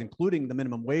sides, including the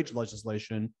minimum wage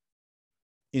legislation,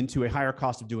 into a higher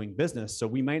cost of doing business. So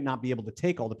we might not be able to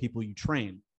take all the people you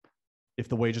train if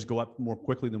the wages go up more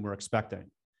quickly than we're expecting.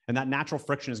 And that natural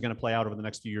friction is going to play out over the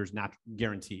next few years,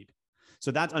 guaranteed. So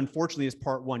that, unfortunately, is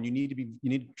part one. You need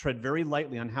to tread very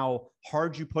lightly on how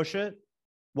hard you push it,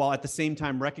 while at the same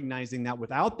time recognizing that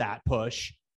without that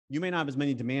push, you may not have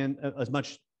as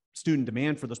much student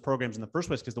demand for those programs in the first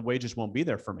place, because the wages won't be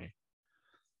there for me.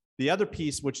 The other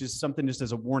piece, which is something just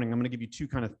as a warning, I'm going to give you two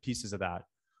kind of pieces of that.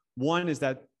 One is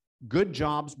that good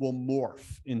jobs will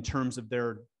morph in terms of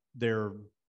their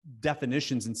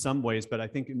definitions in some ways, but I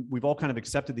think we've all kind of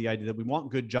accepted the idea that we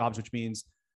want good jobs, which means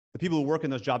the people who work in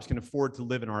those jobs can afford to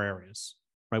live in our areas,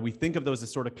 right? We think of those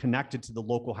as sort of connected to the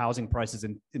local housing prices,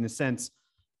 in a sense,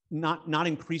 not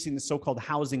increasing the so-called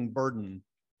housing burden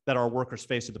that our workers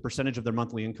face, or the percentage of their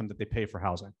monthly income that they pay for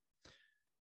housing.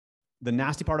 The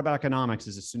nasty part about economics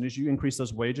is as soon as you increase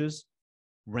those wages,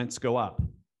 rents go up,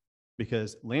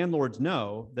 because landlords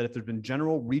know that if there's been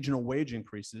general regional wage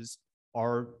increases,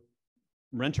 our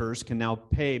renters can now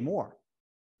pay more.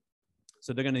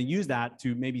 So they're going to use that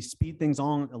to maybe speed things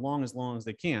along as long as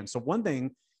they can. So one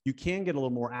thing you can get a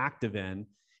little more active in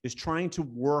is trying to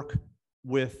work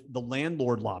with the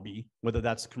landlord lobby, whether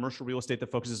that's commercial real estate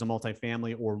that focuses on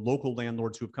multifamily, or local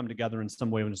landlords who have come together in some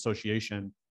way of an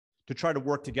association, to try to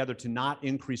work together to not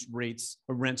increase rates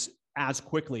or rents as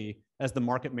quickly as the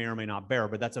market may or may not bear.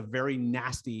 But that's a very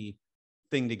nasty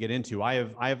thing to get into. I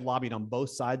have lobbied on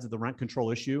both sides of the rent control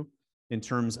issue in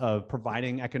terms of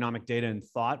providing economic data and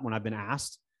thought when I've been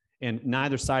asked, and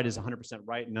neither side is 100%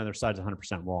 right and neither side is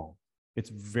 100% wrong. It's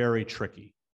very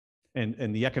tricky.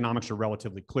 And the economics are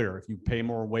relatively clear. If you pay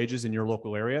more wages in your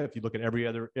local area, if you look at every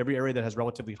area that has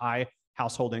relatively high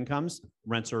household incomes,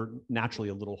 rents are naturally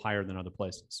a little higher than other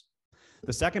places.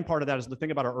 The second part of that is to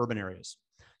think about our urban areas.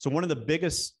 So one of the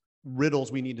biggest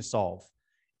riddles we need to solve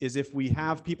is, if we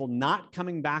have people not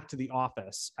coming back to the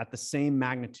office at the same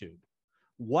magnitude,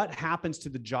 what happens to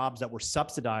the jobs that were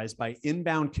subsidized by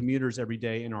inbound commuters every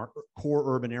day in our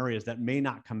core urban areas that may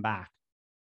not come back?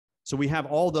 So we have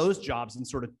all those jobs in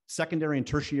sort of secondary and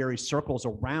tertiary circles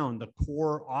around the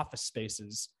core office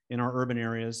spaces in our urban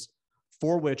areas,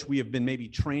 for which we have been maybe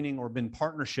training or been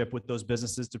partnership with those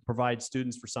businesses to provide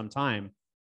students for some time,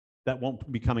 that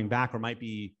won't be coming back, or might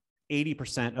be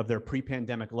 80% of their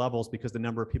pre-pandemic levels, because the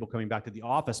number of people coming back to the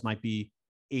office might be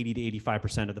 80 to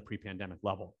 85% of the pre-pandemic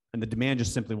level. And the demand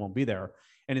just simply won't be there.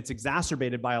 And it's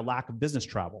exacerbated by a lack of business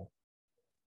travel.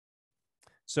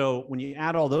 So when you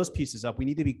add all those pieces up, we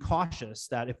need to be cautious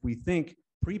that if we think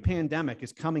pre-pandemic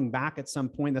is coming back at some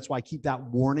point, that's why I keep that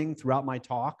warning throughout my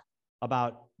talk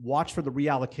about watch for the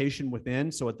reallocation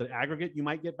within. So at the aggregate, you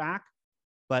might get back.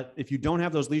 But if you don't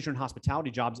have those leisure and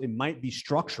hospitality jobs, it might be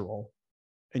structural,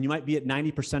 and you might be at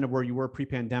 90% of where you were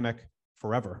pre-pandemic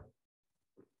forever.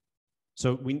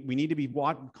 So we need to be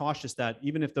cautious that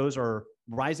even if those are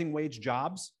rising wage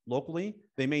jobs locally,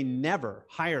 they may never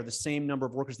hire the same number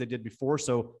of workers they did before.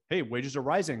 So, hey, wages are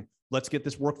rising. Let's get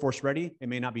this workforce ready. It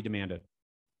may not be demanded.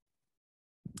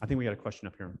 I think we got a question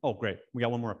up here. Oh, great. We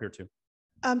got one more up here too.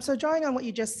 So drawing on what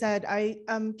you just said,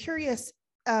 I'm curious,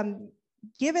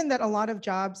 given that a lot of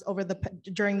jobs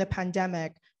during the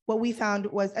pandemic what we found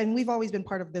was, and we've always been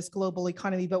part of this global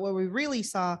economy, but what we really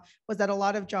saw was that a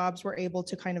lot of jobs were able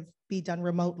to kind of be done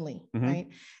remotely, right?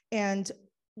 And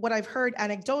what I've heard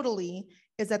anecdotally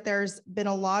is that there's been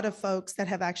a lot of folks that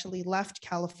have actually left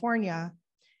California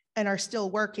and are still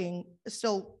working,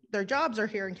 still their jobs are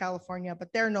here in California, but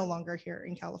they're no longer here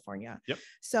in California. Yep.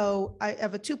 So I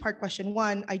have a two-part question.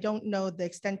 One, I don't know the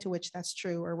extent to which that's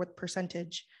true or what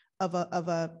percentage of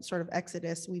a sort of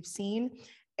exodus we've seen.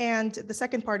 And the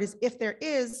second part is, if there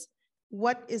is,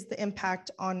 what is the impact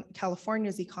on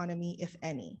California's economy, if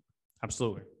any?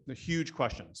 Absolutely. The huge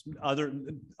questions,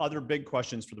 other big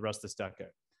questions for the rest of this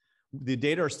decade. The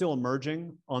data are still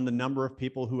emerging on the number of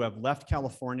people who have left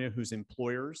California whose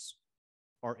employers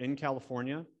are in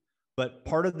California. But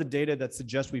part of the data that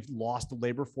suggests we've lost the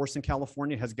labor force in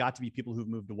California has got to be people who've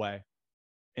moved away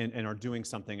and are doing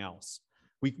something else.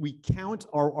 We count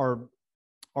our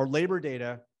labor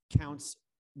data counts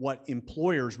what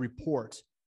employers report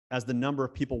as the number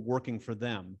of people working for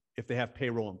them if they have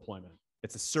payroll employment.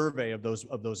 It's a survey of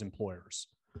those employers.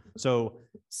 So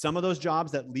some of those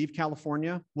jobs that leave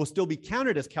California will still be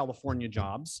counted as California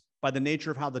jobs by the nature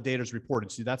of how the data is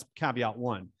reported. So that's caveat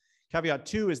one. Caveat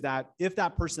two is that if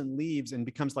that person leaves and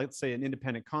becomes, let's say, an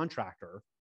independent contractor,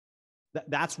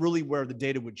 that's really where the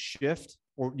data would shift,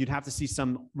 or you'd have to see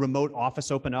some remote office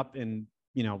open up in,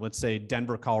 let's say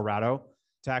Denver, Colorado,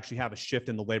 to actually have a shift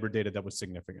in the labor data that was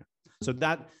significant. So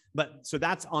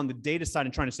that's on the data side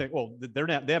and trying to say, well,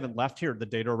 they haven't left here. The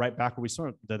data are right back where we saw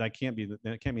it. That can't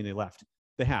mean they left.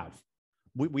 They have.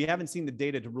 We haven't seen the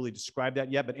data to really describe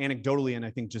that yet, but anecdotally, and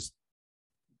I think just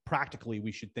practically,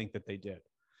 we should think that they did.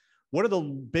 What are the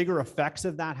bigger effects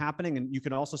of that happening? And you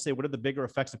can also say, what are the bigger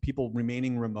effects of people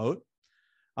remaining remote?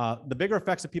 The bigger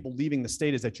effects of people leaving the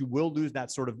state is that you will lose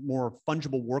that sort of more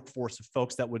fungible workforce of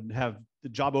folks that would have the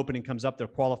job opening comes up, they're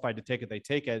qualified to take it, they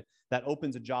take it, that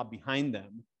opens a job behind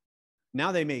them.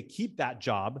 Now they may keep that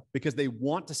job because they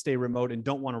want to stay remote and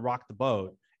don't want to rock the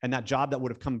boat. And that job that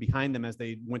would have come behind them as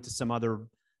they went to some other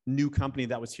new company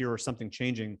that was here or something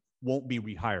changing won't be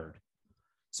rehired.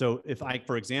 So if I,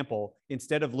 for example,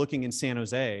 instead of looking in San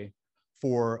Jose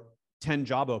for 10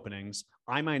 job openings,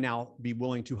 I might now be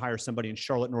willing to hire somebody in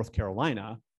Charlotte, North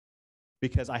Carolina,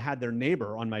 because I had their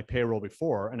neighbor on my payroll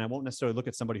before, and I won't necessarily look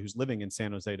at somebody who's living in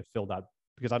San Jose to fill that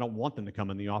because I don't want them to come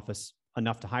in the office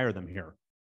enough to hire them here.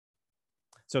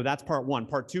 So that's part one.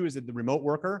 Part two is that the remote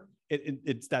worker,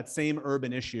 it's that same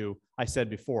urban issue I said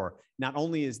before. Not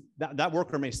only is that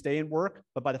worker may stay in work,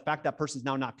 but by the fact that person's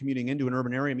now not commuting into an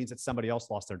urban area means that somebody else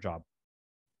lost their job.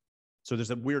 So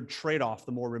there's a weird trade-off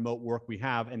the more remote work we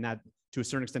have, and that to a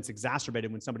certain extent is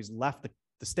exacerbated when somebody's left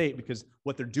the state because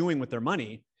what they're doing with their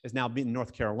money is now being in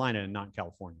North Carolina and not in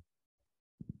California.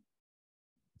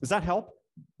 Does that help?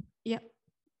 Yep.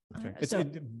 Okay. It's a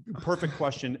perfect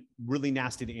question, really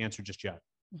nasty to answer just yet.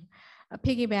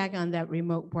 Piggyback on that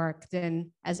remote work,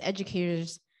 then as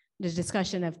educators, the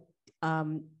discussion of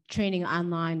training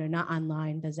online or not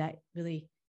online, does that really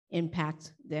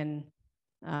impact then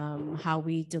how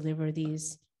we deliver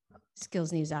these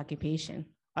skills needs occupation?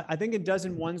 I think it does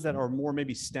in ones that are more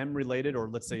maybe STEM related, or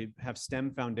let's say have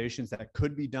STEM foundations that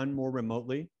could be done more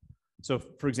remotely. So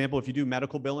for example, if you do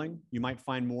medical billing, you might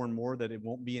find more and more that it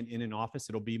won't be in an office,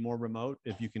 it'll be more remote.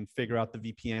 If you can figure out the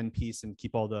VPN piece and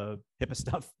keep all the HIPAA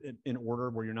stuff in order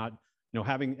where you're not,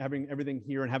 having everything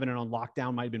here and having it on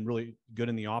lockdown might have been really good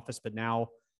in the office, but now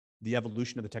the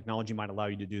evolution of the technology might allow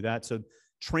you to do that. So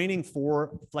training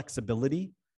for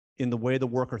flexibility in the way the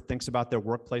worker thinks about their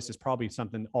workplace is probably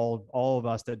something all of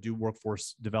us that do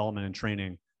workforce development and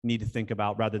training need to think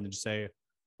about, rather than just say,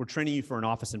 we're training you for an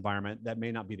office environment. That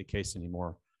may not be the case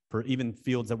anymore for even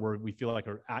fields that we feel like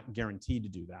are guaranteed to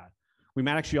do that. We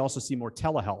might actually also see more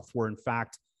telehealth, where in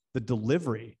fact, the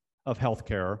delivery of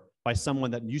healthcare by someone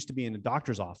that used to be in a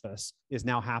doctor's office is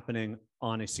now happening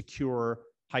on a secure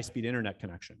high-speed internet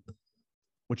connection,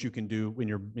 which you can do in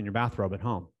your bathrobe at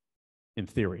home, in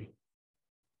theory.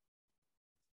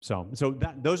 So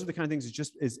those are the kind of things. It's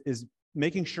just is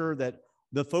making sure that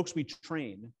the folks we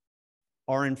train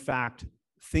are in fact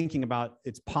thinking about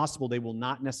it's possible they will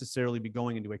not necessarily be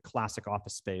going into a classic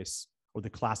office space or the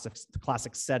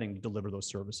classic setting to deliver those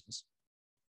services.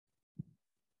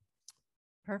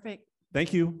 Perfect.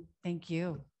 Thank you. Thank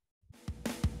you.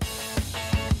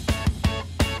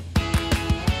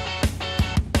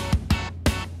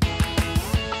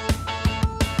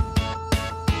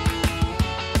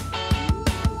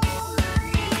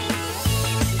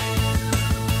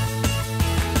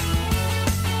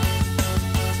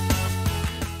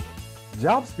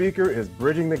 Job Speaker is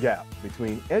bridging the gap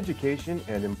between education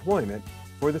and employment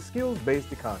for the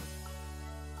skills-based economy.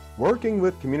 Working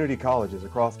with community colleges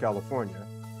across California,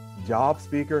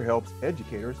 JobSpeaker helps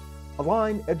educators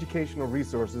align educational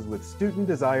resources with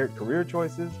student-desired career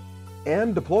choices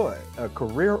and deploy a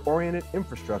career-oriented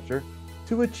infrastructure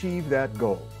to achieve that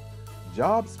goal.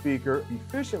 JobSpeaker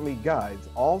efficiently guides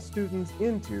all students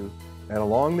into and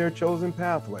along their chosen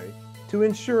pathway to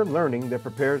ensure learning that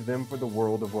prepares them for the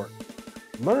world of work.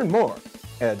 Learn more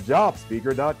at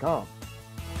jobspeaker.com.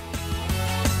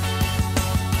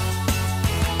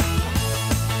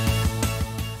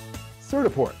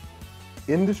 Certiport,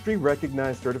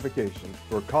 industry-recognized certification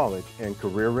for college and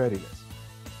career readiness.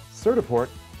 Certiport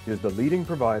is the leading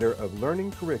provider of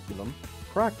learning curriculum,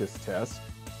 practice tests,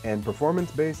 and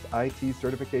performance-based IT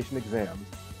certification exams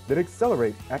that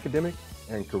accelerate academic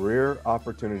and career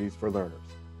opportunities for learners.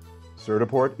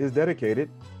 Certiport is dedicated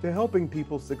to helping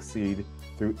people succeed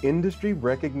through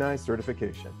industry-recognized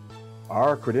certification.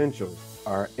 Our credentials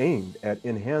are aimed at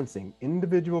enhancing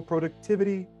individual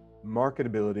productivity,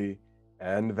 marketability,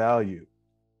 and value.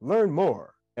 Learn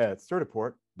more at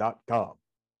certiport.com.